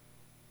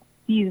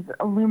these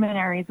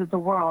luminaries of the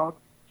world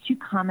to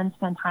come and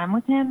spend time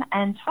with him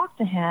and talk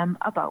to him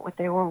about what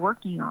they were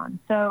working on.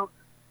 So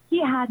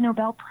he had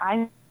Nobel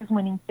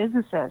Prize-winning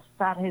physicists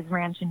at his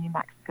ranch in New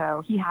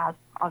Mexico. He has,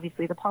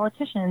 obviously, the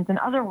politicians and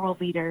other world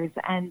leaders,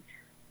 and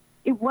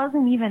it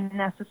wasn't even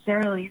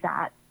necessarily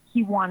that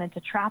he wanted to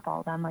trap all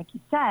of them, like you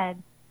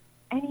said.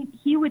 And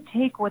he would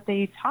take what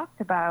they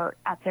talked about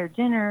at their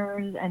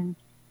dinners and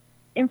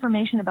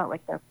information about,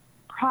 like, their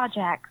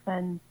projects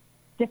and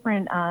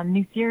different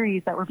new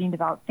theories that were being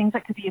developed, things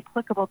that could be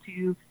applicable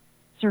to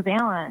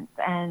surveillance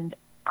and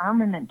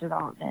armament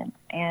development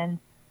and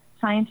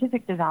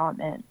scientific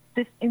development.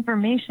 This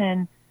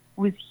information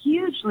was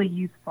hugely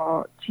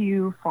useful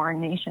to foreign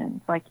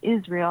nations like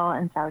Israel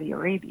and Saudi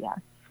Arabia.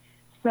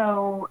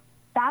 So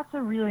that's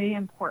a really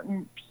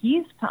important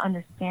piece to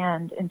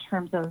understand in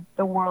terms of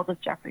the world of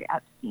Jeffrey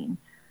Epstein.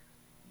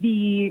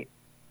 The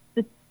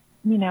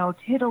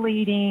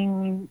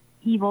titillating,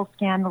 evil,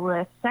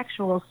 scandalous,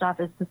 sexual stuff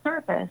is the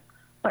surface,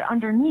 but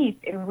underneath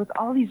it was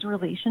all these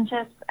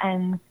relationships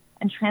and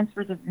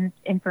transfers of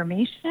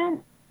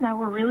information that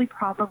were really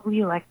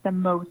probably like the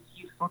most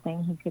useful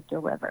thing he could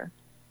deliver.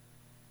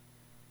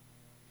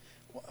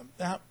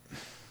 But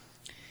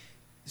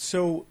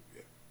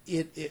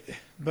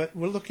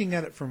we're looking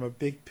at it from a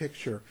big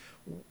picture.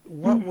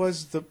 What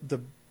was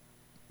the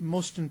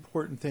most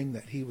important thing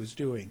that he was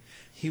doing?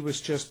 He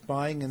was just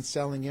buying and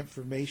selling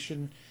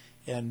information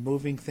and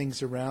moving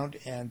things around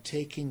and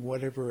taking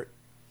whatever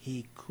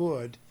he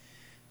could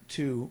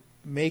to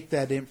make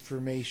that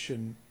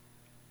information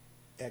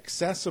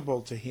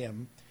accessible to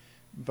him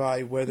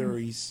by whether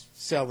he's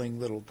selling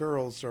little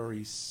girls or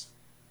he's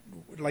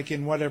like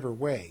in whatever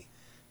way.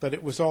 But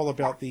it was all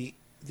about the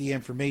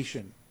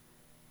information.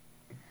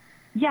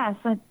 Yes,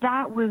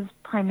 that was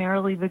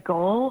primarily the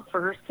goal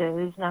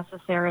versus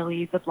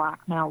necessarily the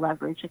blackmail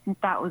leverage. I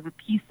think that was a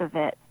piece of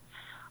it.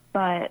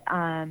 But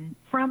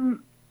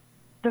from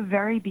the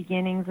very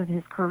beginnings of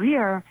his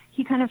career,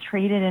 he kind of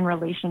traded in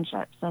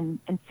relationships and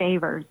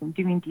favors and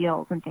doing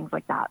deals and things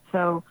like that.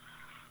 So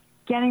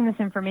getting this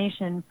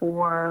information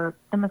for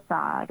the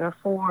Mossad or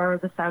for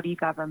the Saudi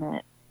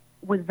government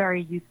was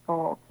very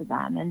useful to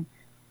them.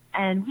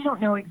 And we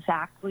don't know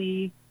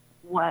exactly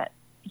what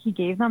he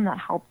gave them that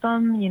helped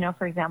them. You know,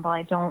 for example,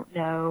 I don't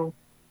know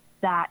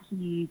that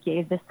he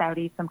gave the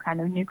Saudis some kind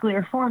of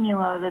nuclear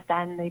formula that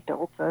then they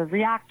built a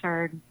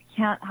reactor. You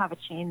can't have a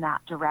chain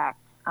that direct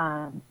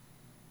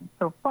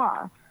so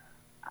far.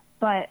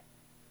 But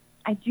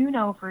I do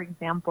know, for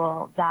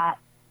example, that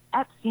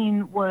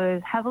Epstein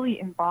was heavily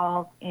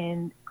involved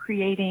in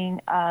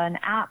creating an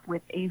app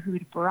with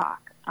Ehud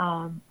Barak,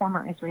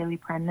 former Israeli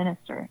prime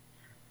minister.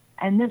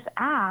 And this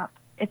app,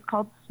 it's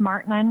called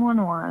Smart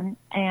 911,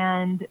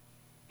 and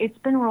it's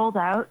been rolled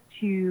out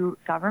to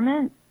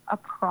governments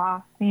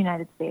across the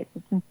United States.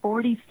 It's in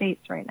 40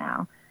 states right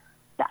now.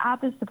 The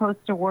app is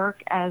supposed to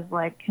work as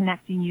like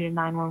connecting you to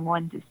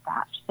 911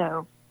 dispatch.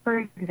 So, for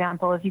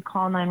example, if you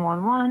call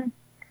 911,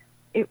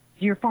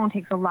 your phone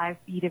takes a live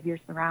feed of your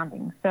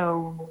surroundings.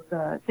 So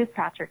the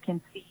dispatcher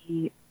can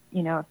see,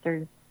 you know,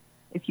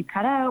 if you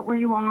cut out where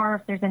you are,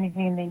 if there's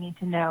anything they need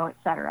to know, et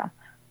cetera.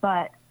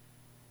 But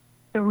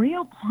the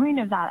real point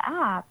of that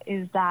app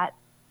is that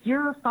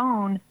your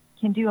phone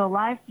can do a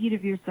live feed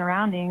of your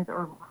surroundings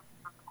or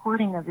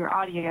recording of your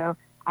audio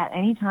at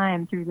any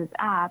time through this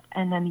app,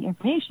 and then the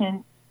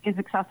information is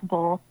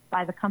accessible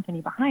by the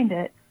company behind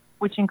it,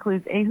 which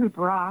includes Ehud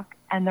Barak,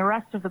 and the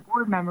rest of the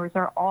board members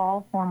are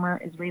all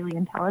former Israeli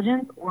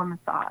intelligence or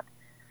Mossad.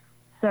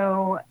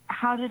 So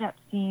how did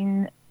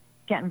Epstein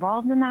get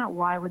involved in that?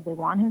 Why would they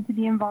want him to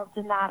be involved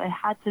in that? There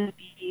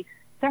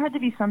had to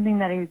be something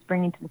that he was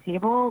bringing to the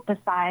table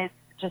besides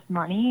just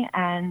money,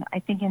 and I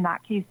think in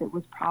that case it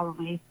was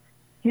probably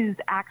his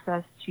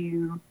access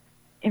to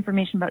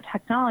information about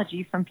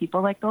technology from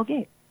people like Bill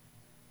Gates.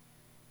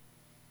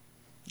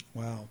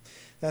 Wow,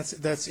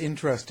 that's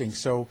interesting.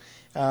 So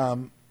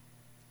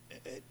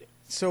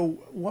So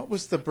what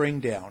was the bring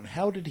down?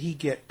 How did he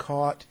get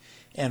caught?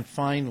 And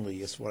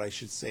finally, is what I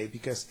should say,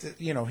 because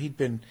he'd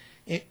been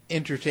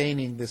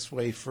entertaining this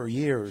way for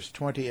years,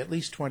 at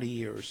least 20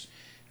 years,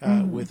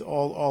 with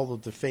all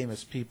of the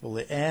famous people,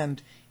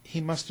 and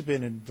he must have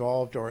been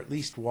involved or at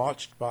least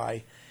watched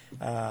by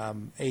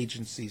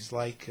agencies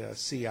like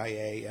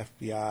CIA,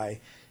 FBI,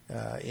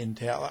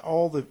 Intel,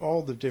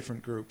 all the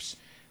different groups.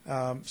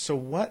 So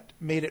what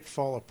made it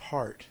fall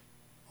apart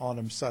on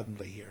him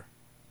suddenly here?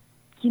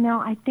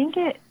 I think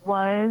it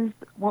was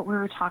what we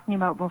were talking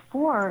about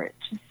before,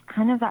 just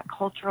kind of that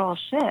cultural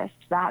shift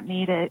that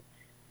made it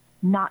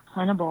not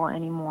tenable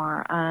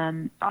anymore.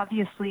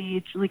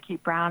 Obviously, Julie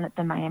Kate Brown at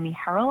the Miami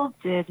Herald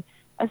did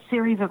a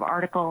series of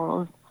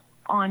articles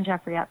on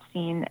Jeffrey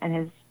Epstein and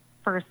his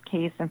first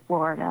case in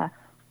Florida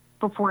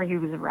before he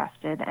was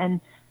arrested.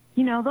 And,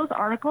 those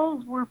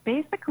articles were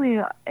basically,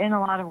 in a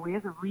lot of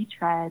ways, a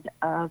retread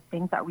of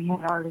things that we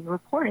had already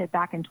reported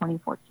back in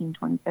 2014,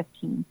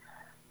 2015.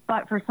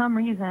 But for some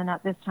reason,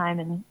 at this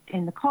time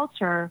in the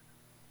culture,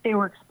 they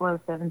were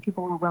explosive and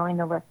people were willing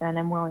to listen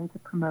and willing to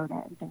promote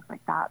it and things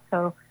like that.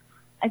 So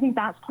I think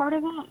that's part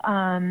of it.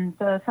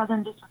 The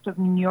Southern District of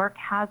New York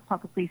has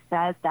publicly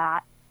said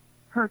that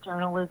her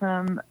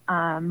journalism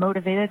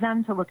motivated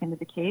them to look into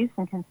the case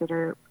and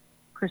consider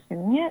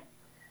pursuing it.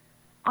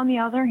 On the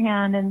other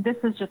hand, and this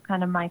is just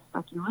kind of my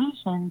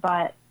speculation,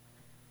 but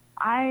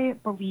I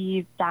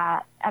believe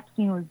that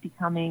Epstein was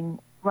becoming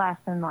less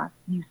and less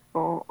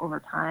useful over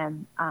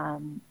time,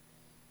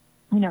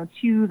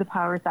 to the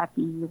powers that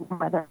be,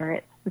 whether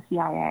it's the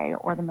CIA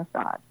or the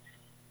Mossad.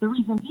 The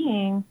reason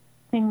being,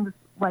 things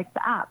like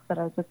the app that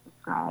I just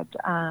described,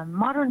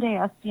 modern-day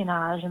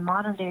espionage and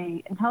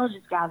modern-day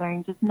intelligence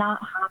gathering does not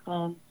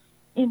happen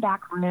in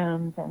back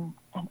rooms and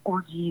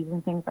orgies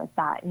and things like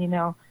that.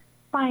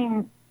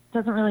 Spying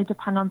doesn't really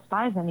depend on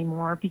spies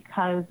anymore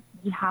because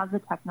we have the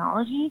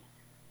technology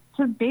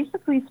to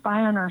basically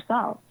spy on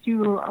ourselves,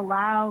 to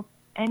allow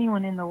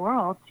anyone in the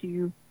world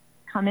to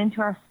come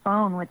into our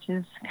phone, which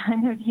is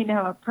kind of,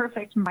 a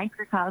perfect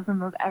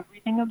microcosm of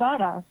everything about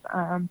us.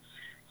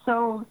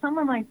 So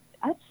someone like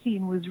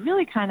Epstein was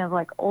really kind of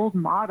like old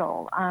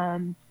model.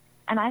 And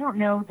I don't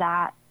know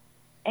that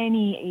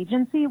any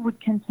agency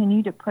would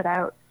continue to put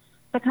out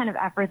the kind of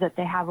effort that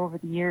they have over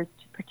the years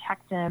to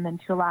protect him and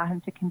to allow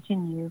him to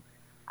continue,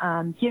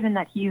 given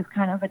that he is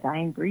kind of a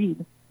dying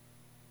breed.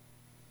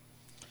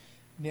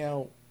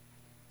 Now,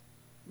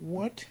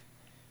 what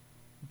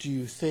do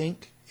you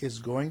think is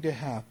going to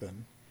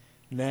happen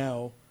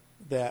now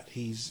that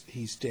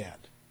he's dead?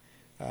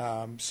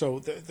 So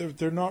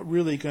they're not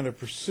really going to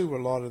pursue a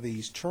lot of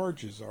these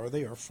charges, are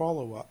they, or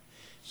follow up?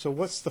 So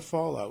what's the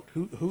fallout?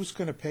 Who's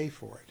going to pay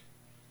for it?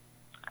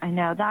 I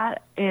know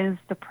that is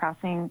the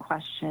pressing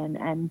question,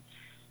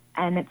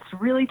 and it's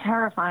really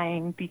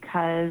terrifying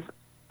because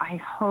I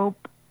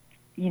hope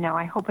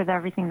with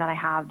everything that I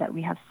have that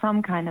we have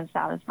some kind of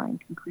satisfying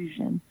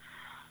conclusion.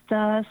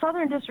 The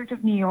Southern District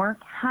of New York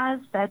has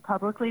said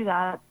publicly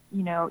that,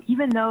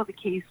 even though the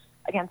case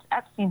against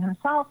Epstein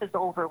himself is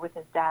over with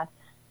his death,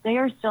 they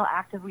are still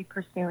actively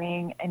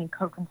pursuing any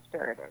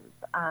co-conspirators.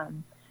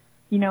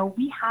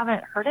 We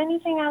haven't heard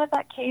anything out of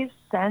that case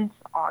since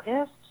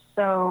August,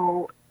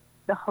 so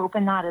the hope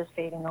in that is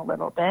fading a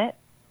little bit.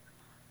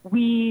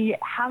 We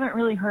haven't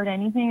really heard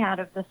anything out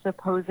of the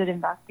supposed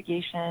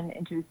investigation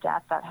into his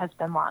death that has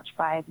been launched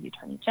by the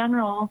Attorney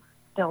General,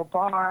 Bill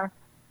Barr.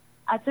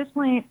 At this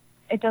point,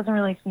 it doesn't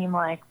really seem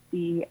like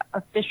the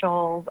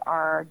officials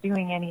are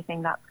doing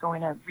anything that's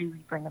going to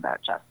really bring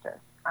about justice.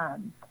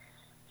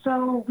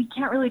 So we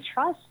can't really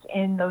trust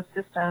in those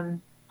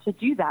systems to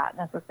do that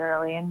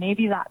necessarily, and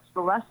maybe that's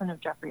the lesson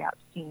of Jeffrey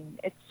Epstein.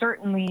 It's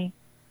certainly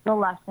the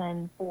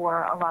lesson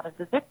for a lot of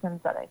the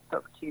victims that I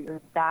spoke to,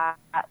 that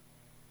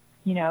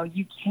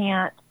you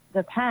can't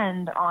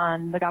depend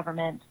on the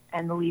government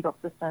and the legal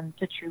system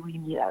to truly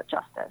mete out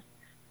justice.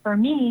 For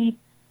me,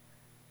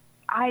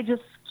 I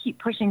just keep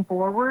pushing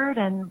forward,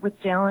 and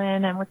with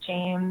Dylan and with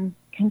James,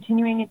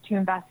 continuing to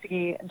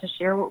investigate and to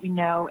share what we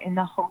know in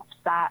the hopes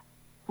that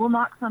we'll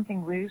knock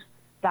something loose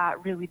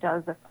that really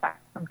does affect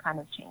some kind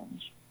of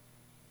change.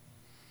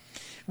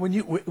 When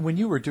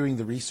you were doing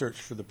the research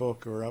for the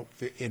book or out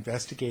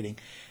investigating,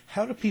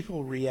 how do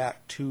people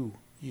react to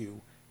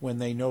you when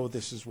they know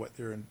this is what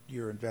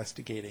you're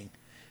investigating?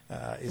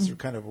 Is there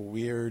kind of a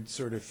weird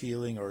sort of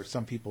feeling, or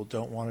some people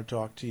don't want to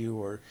talk to you,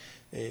 or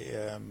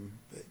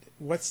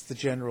what's the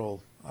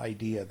general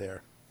idea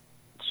there?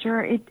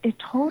 Sure, it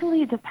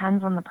totally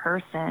depends on the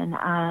person.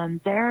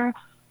 There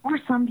were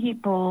some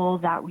people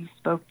that we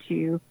spoke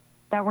to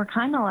that were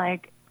kind of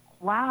like,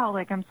 wow,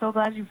 like, I'm so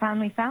glad you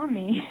finally found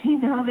me.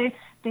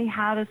 They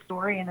had a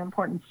story, an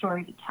important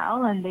story to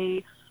tell, and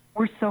they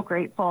were so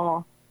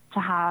grateful to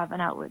have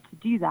an outlet to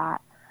do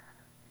that.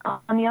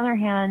 On the other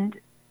hand,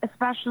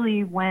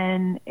 especially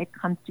when it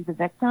comes to the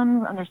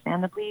victims,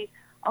 understandably,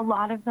 a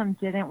lot of them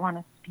didn't want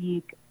to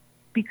speak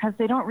because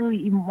they don't really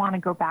even want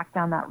to go back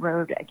down that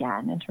road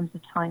again in terms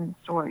of telling the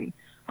story.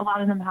 A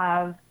lot of them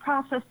have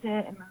processed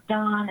it and moved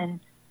on, and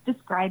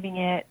describing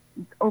it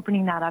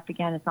opening that up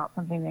again is not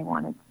something they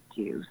wanted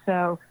to do.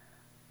 So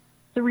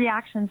the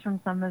reactions from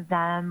some of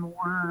them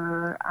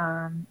were,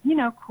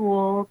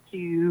 cool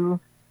to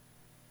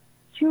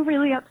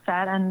really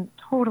upset, and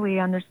totally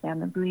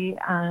understandably.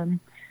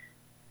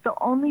 The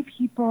only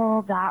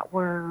people that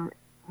were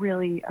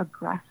really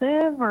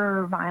aggressive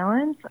or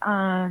violent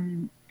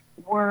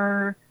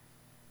were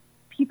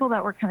people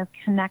that were kind of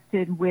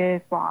connected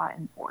with law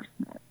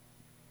enforcement.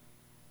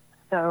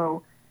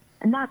 So,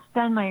 and that's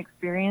been my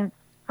experience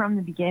from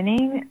the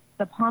beginning.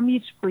 The Palm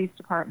Beach Police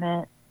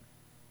Department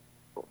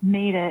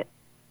made it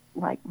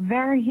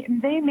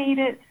they made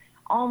it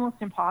almost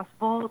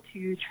impossible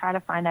to try to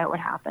find out what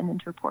happened and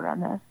to report on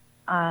this.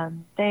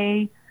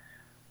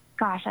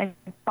 I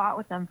fought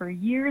with them for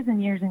years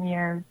and years and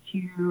years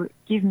to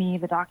give me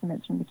the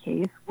documents from the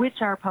case,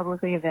 which are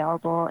publicly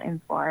available in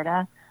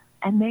Florida.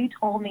 And they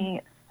told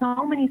me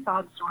so many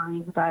sob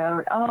stories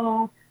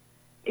about,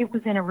 it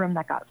was in a room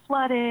that got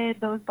flooded,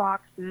 those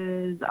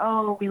boxes,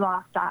 we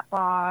lost that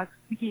box,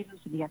 we gave them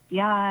to the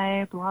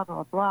FBI, blah,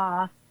 blah,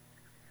 blah.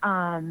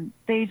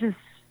 They just,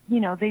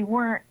 they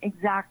weren't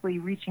exactly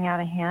reaching out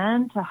a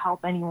hand to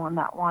help anyone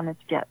that wanted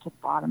to get to the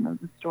bottom of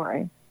the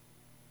story.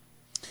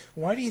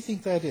 Why do you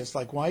think that is?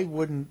 Why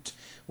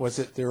was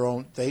it their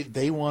own,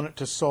 they wanted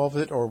to solve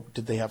it, or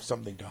did they have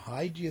something to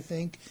hide, do you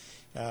think?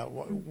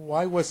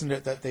 Why wasn't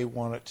it that they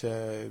wanted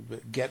to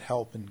get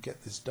help and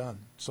get this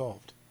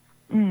solved?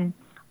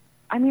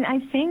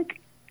 I think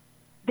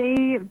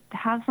they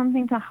have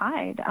something to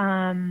hide,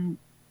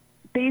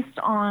 based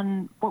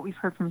on what we've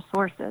heard from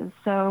sources.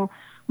 So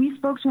we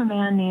spoke to a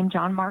man named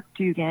John Mark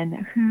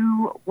Dugan,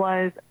 who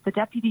was the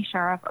deputy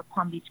sheriff of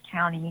Palm Beach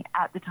County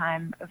at the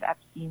time of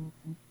Epstein's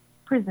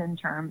prison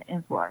term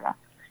in Florida.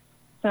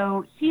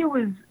 So he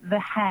was the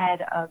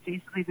head of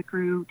basically the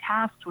crew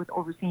tasked with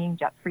overseeing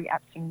Jeffrey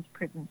Epstein's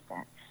prison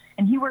stint.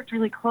 And he worked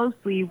really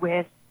closely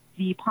with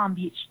the Palm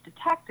Beach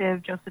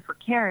detective, Joseph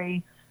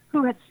Carey,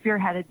 who had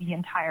spearheaded the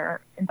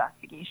entire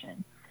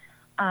investigation.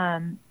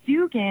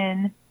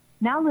 Dugan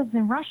now lives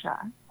in Russia,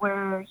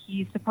 where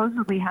he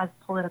supposedly has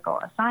political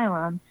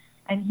asylum,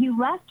 and he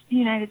left the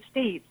United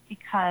States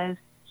because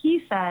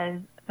he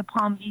says the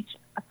Palm Beach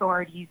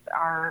authorities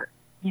are,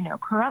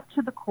 corrupt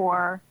to the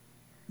core.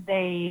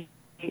 They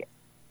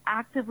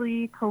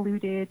actively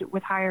colluded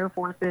with higher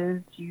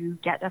forces to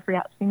get Jeffrey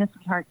Epstein a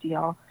sweetheart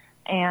deal,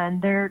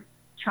 and they're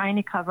trying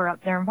to cover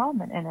up their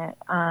involvement in it.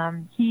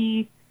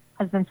 He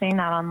has been saying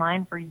that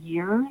online for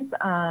years,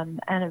 and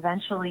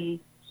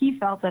eventually he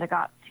felt that it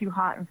got too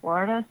hot in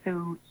Florida,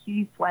 so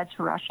he fled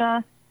to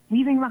Russia,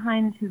 leaving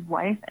behind his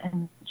wife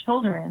and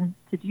children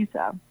to do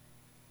so.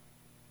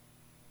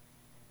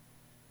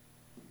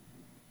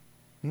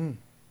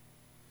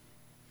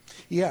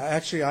 Yeah,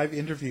 actually, I've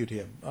interviewed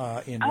him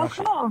in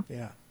Russia. Oh, cool.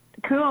 Yeah.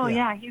 Cool,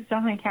 yeah, he's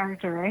definitely a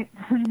character, right?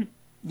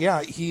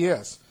 Yeah, he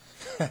is.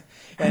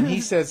 And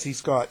he says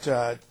he's got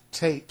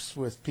tapes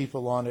with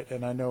people on it,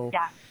 and I know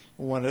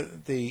one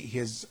of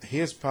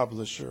his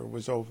publisher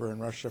was over in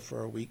Russia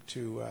for a week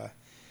to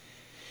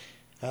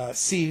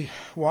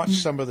watch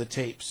some of the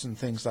tapes and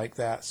things like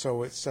that.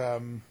 So it's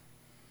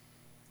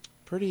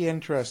pretty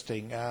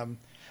interesting.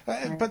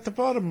 But the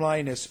bottom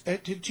line is,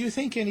 do you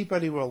think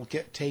anybody will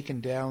get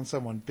taken down,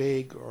 someone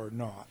big or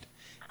not?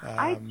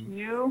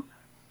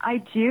 I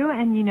do,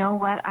 and you know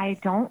what? I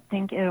don't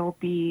think it'll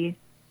be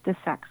the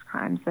sex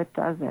crimes that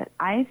does it.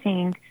 I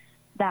think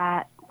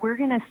that we're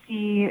going to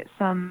see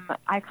some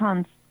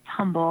icons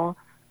tumble,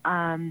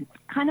 kind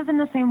of in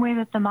the same way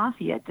that the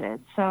mafia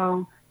did.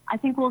 So I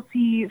think we'll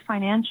see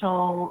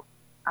financial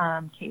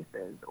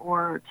cases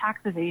or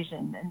tax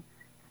evasion and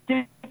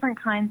different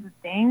kinds of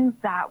things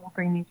that will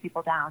bring these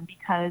people down,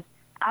 because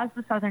as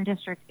the Southern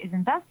District is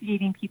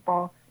investigating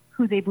people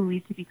who they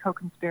believe to be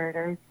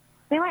co-conspirators,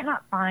 they might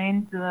not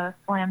find the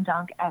slam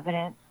dunk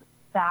evidence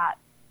that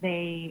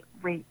they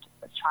raped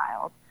a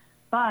child.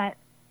 But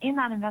in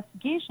that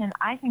investigation,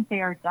 I think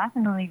they are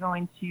definitely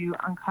going to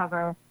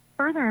uncover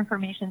further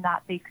information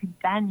that they could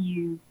then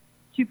use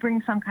to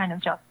bring some kind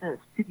of justice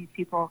to these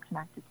people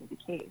connected to the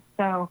case.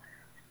 So,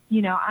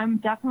 I'm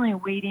definitely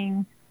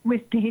waiting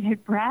with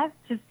bated breath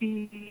to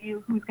see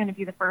who's going to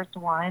be the first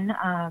one.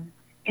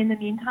 In the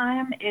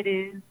meantime, it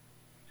is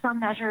some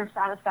measure of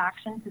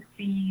satisfaction to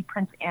see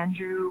Prince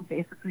Andrew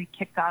basically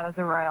kicked out of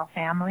the royal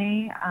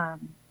family.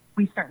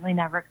 We certainly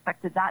never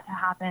expected that to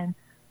happen,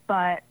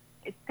 but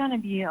it's going to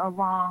be a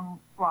long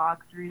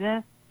slog through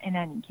this in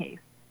any case.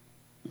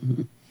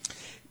 Mm-hmm.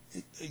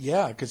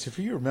 Yeah, because if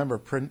you remember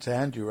Prince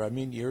Andrew,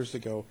 years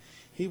ago,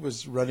 he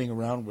was running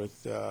around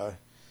with,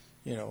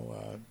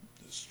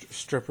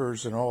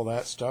 strippers and all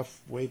that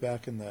stuff way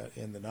back in the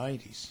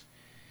 90s.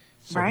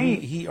 So right.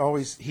 He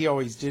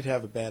always did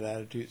have a bad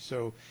attitude.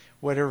 So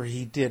whatever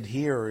he did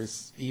here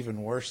is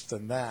even worse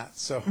than that.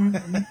 So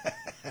mm-hmm.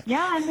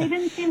 Yeah, and they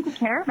didn't seem to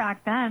care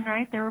back then,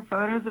 right? There were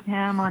photos of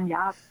him on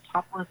yachts,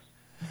 topless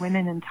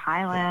women in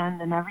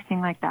Thailand and everything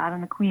like that,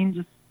 and the Queen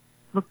just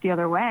looked the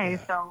other way.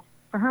 Yeah. So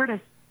for her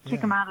to kick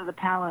him out of the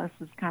palace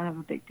is kind of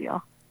a big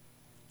deal.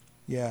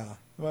 Yeah,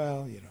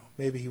 well,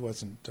 maybe he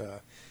wasn't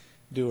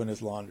doing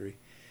his laundry.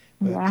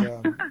 But,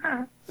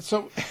 Yeah.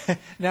 so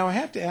now I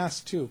have to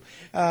ask too.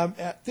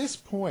 At this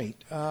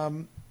point,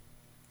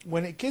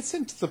 when it gets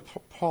into the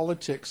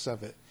politics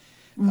of it,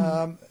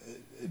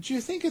 do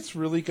you think it's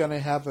really going to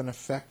have an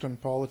effect on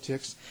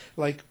politics?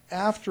 Like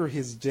after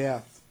his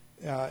death,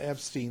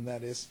 Epstein,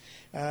 that is,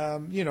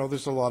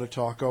 there's a lot of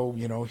talk. Oh,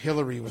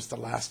 Hillary was the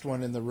last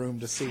one in the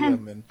room to see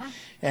him,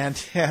 and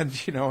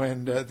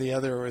the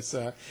other was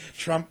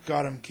Trump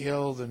got him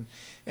killed, and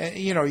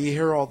you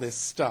hear all this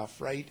stuff,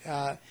 right?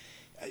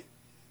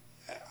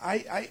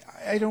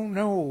 I don't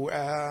know.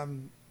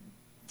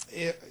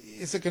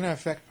 Is it going to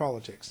affect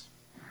politics?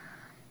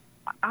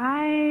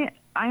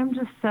 I'm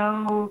just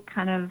so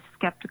kind of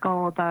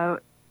skeptical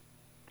about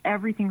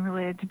everything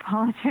related to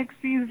politics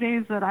these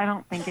days that I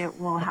don't think it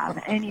will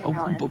have any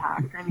real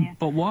impact. I mean,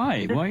 but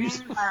why? The Why are you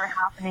things that are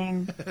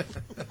happening.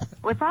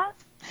 What's that?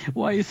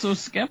 Why are you so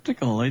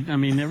skeptical? I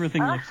mean,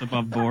 everything looks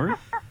above board.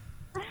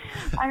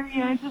 I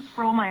mean, I just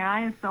roll my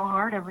eyes so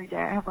hard every day.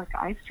 I have like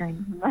eye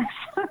strains.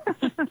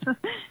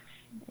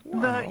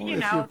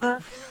 The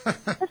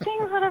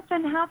things that have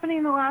been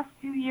happening the last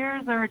few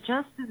years are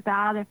just as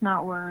bad, if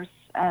not worse,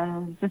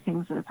 as the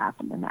things that have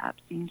happened in the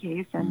Epstein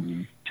case.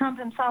 And Trump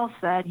himself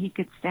said he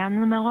could stand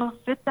in the middle of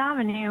Fifth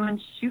Avenue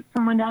and shoot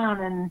someone down,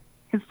 and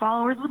his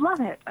followers would love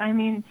it. I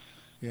mean,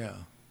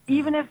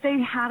 even if they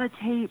had a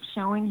tape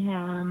showing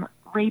him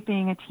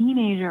raping a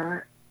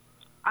teenager,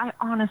 I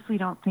honestly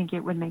don't think it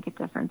would make a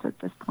difference at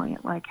this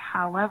point. Like,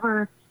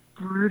 however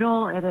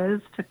brutal it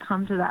is to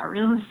come to that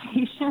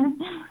realization,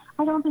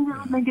 I don't think it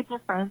would make a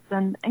difference.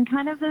 And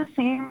kind of the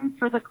same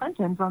for the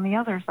Clintons on the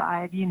other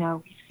side.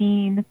 We've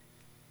seen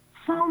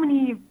so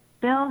many,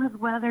 Bill has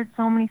weathered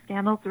so many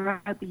scandals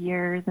throughout the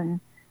years, and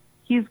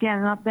he's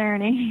getting up there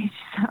in age.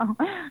 So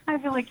I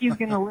feel like he's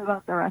going to live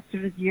out the rest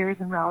of his years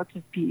in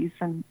relative peace.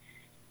 And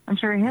I'm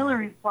sure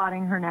Hillary's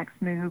plotting her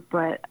next move,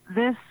 but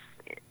this,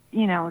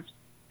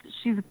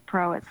 she's a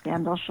pro at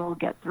scandal. She'll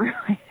get through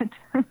it.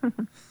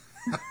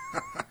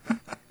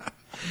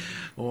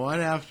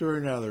 One after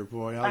another,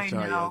 boy, I'll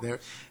tell know. you.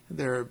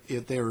 They're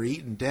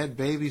eating dead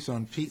babies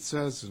on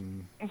pizzas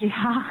and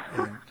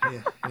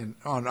and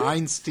on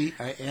Einstein,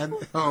 and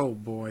oh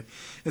boy,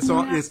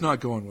 it's not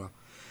going well.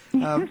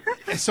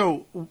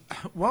 So,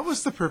 what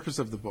was the purpose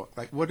of the book?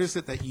 Like, what is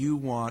it that you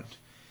want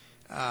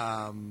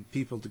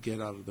people to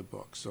get out of the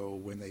book? So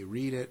when they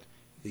read it,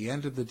 at the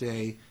end of the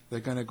day, they're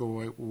going to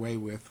go away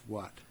with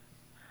what?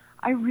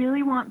 I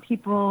really want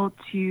people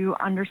to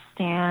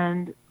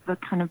understand the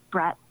kind of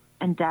breadth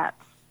and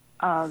depth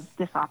of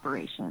this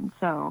operation.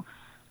 So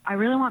I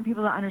really want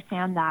people to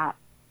understand that,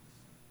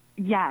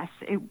 yes,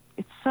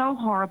 it's so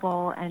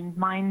horrible and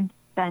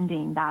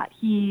mind-bending that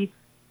he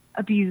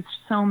abused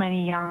so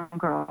many young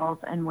girls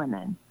and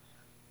women.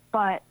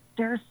 But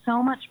there's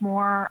so much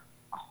more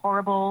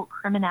horrible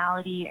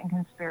criminality and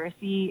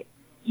conspiracy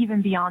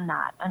even beyond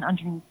that and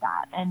underneath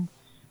that. And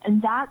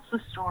that's the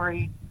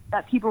story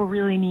that people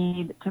really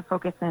need to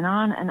focus in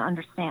on and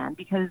understand,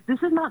 because this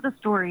is not the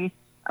story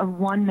of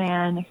one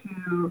man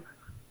who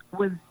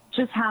was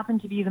just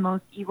happened to be the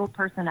most evil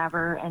person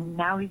ever, and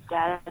now he's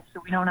dead,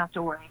 so we don't have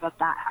to worry about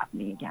that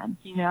happening again.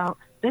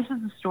 This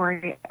is the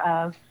story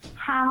of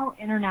how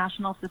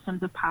international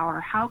systems of power,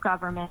 how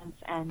governments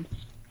and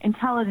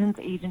intelligence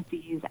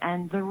agencies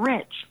and the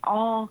rich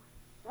all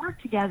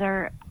work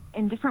together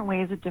in different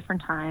ways at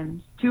different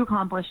times to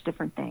accomplish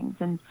different things.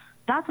 And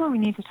that's what we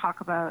need to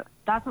talk about.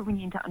 That's what we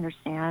need to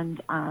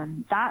understand.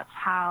 That's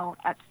how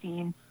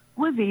Epstein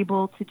was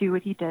able to do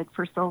what he did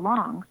for so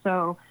long.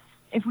 So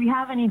if we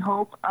have any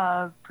hope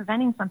of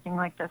preventing something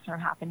like this from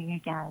happening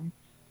again,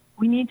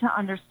 we need to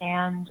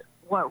understand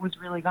what was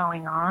really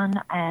going on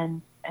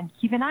and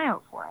keep an eye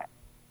out for it.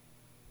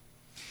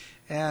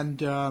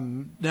 And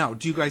now,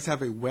 do you guys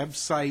have a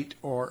website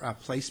or a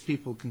place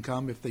people can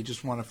come if they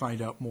just want to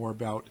find out more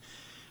about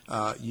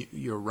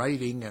your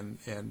writing and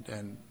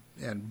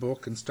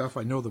book and stuff?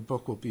 I know the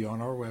book will be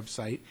on our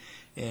website,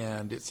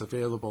 and it's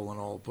available in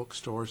all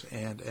bookstores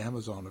and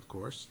Amazon, of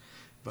course.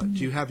 But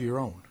do you have your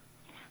own?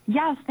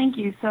 Yes, thank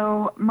you.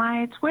 So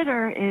my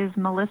Twitter is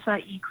Melissa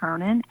E.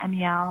 Cronin,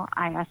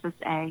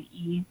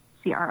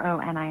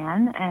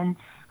 MELISSAECRONIN, and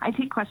I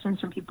take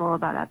questions from people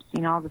about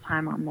Epstein all the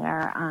time on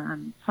there,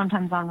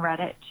 sometimes on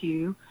Reddit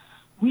too.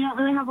 We don't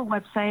really have a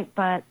website,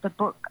 but the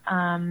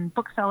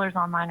booksellers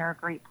online are a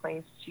great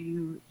place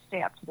to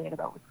stay up to date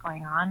about what's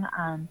going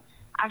on.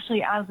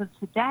 Actually, as of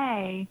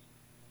today,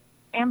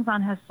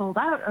 Amazon has sold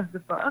out of the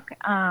book.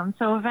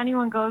 So if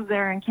anyone goes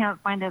there and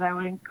can't find it, I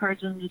would encourage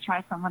them to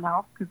try someone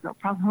else because they'll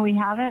probably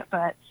have it.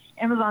 But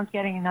Amazon's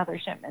getting another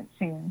shipment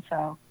soon,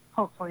 so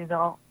hopefully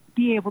they'll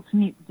be able to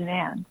meet the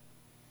demand.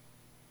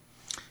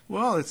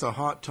 Well, it's a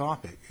hot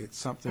topic. It's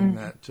something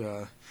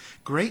that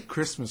great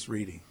Christmas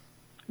reading.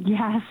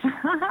 Yes.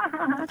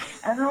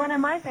 Everyone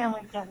in my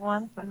family's got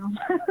one. So.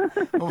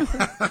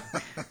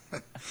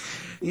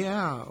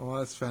 Yeah, well,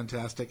 that's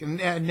fantastic. And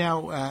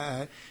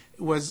now,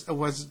 was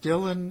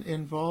Dylan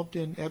involved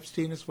in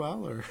Epstein as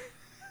well, or?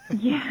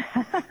 Yeah.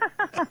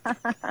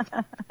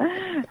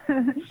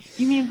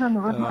 You mean from the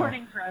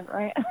reporting front,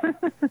 right?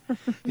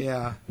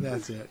 Yeah,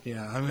 that's it.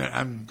 Yeah,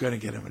 I'm going to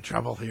get him in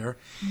trouble here.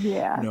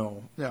 Yeah.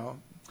 No.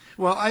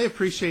 Well, I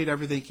appreciate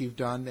everything you've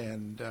done,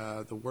 and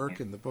the work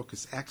and the book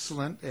is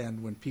excellent.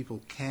 And when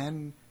people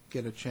can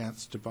get a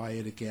chance to buy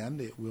it again,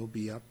 it will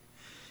be up.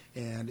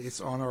 And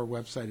it's on our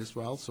website as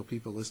well, so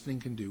people listening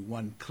can do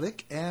one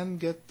click and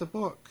get the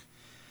book.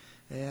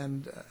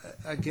 And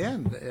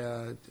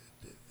again,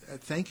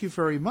 thank you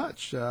very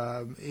much.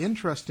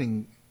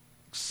 Interesting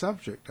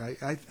subject.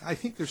 I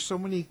think there's so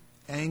many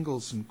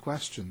angles and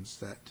questions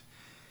that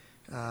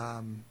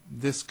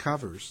this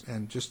covers,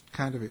 and just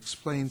kind of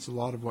explains a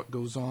lot of what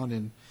goes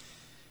on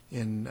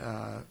in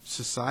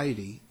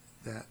society,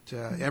 that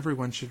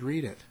everyone should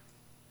read it.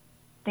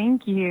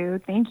 Thank you.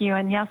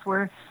 And yes,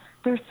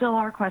 there still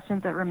are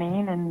questions that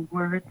remain, and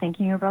we're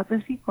thinking about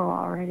the sequel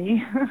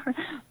already.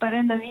 But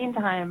in the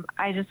meantime,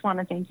 I just want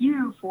to thank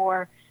you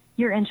for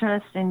your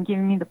interest in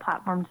giving me the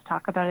platform to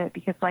talk about it,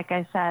 because like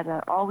I said,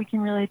 all we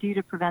can really do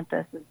to prevent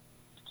this is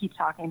to keep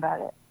talking about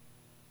it.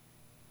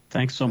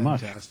 Thanks so much.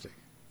 Fantastic.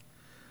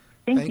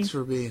 Thanks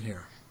for being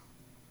here.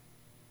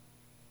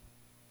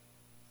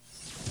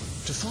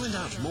 To find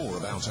out more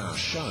about our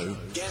show,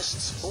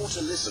 guests, or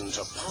to listen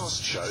to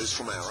past shows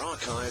from our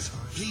archive,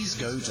 please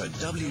go to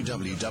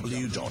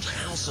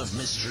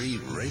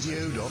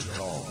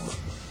www.houseofmysteryradio.com.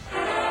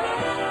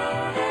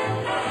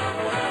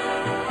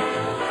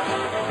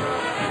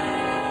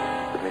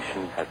 The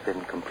mission has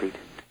been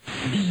completed.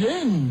 The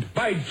end!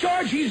 By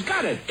George, he's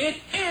got it! It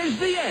is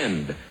the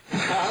end!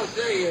 I'll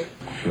see you.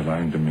 If you're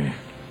lying to me,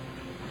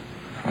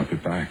 I'll be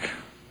back.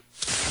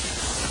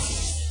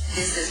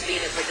 This has been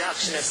a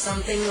production of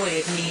Something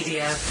Weird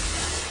Media.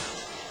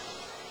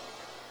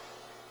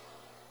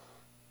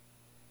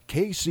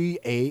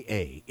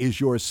 KCAA is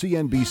your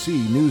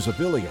CNBC News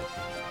affiliate.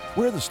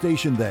 We're the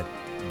station that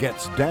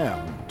gets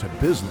down to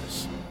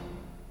business.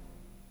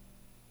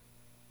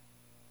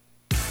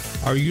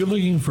 Are you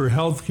looking for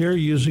health care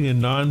using a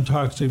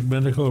non-toxic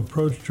medical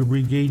approach to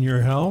regain your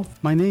health?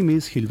 My name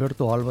is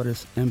Gilberto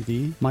Alvarez,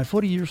 MD. My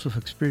 40 years of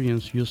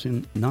experience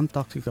using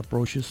non-toxic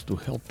approaches to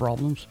health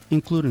problems,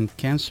 including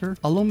cancer,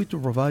 allow me to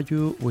provide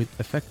you with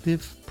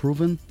effective,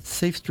 proven,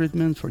 safe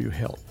treatment for your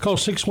health. Call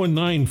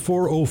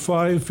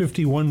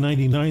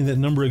 619-405-5199. That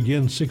number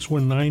again,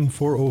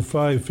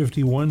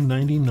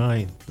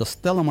 619-405-5199. The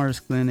Stella Maris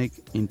Clinic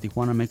in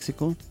Tijuana,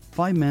 Mexico,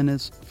 5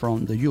 minutes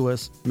from the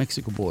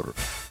U.S.-Mexico border.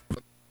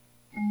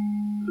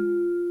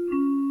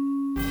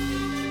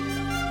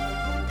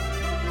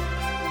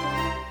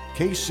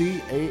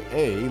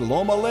 KCAA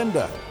Loma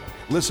Linda.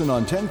 Listen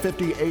on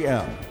 1050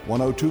 AM,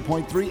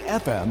 102.3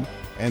 FM,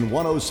 and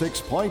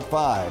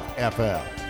 106.5 FM.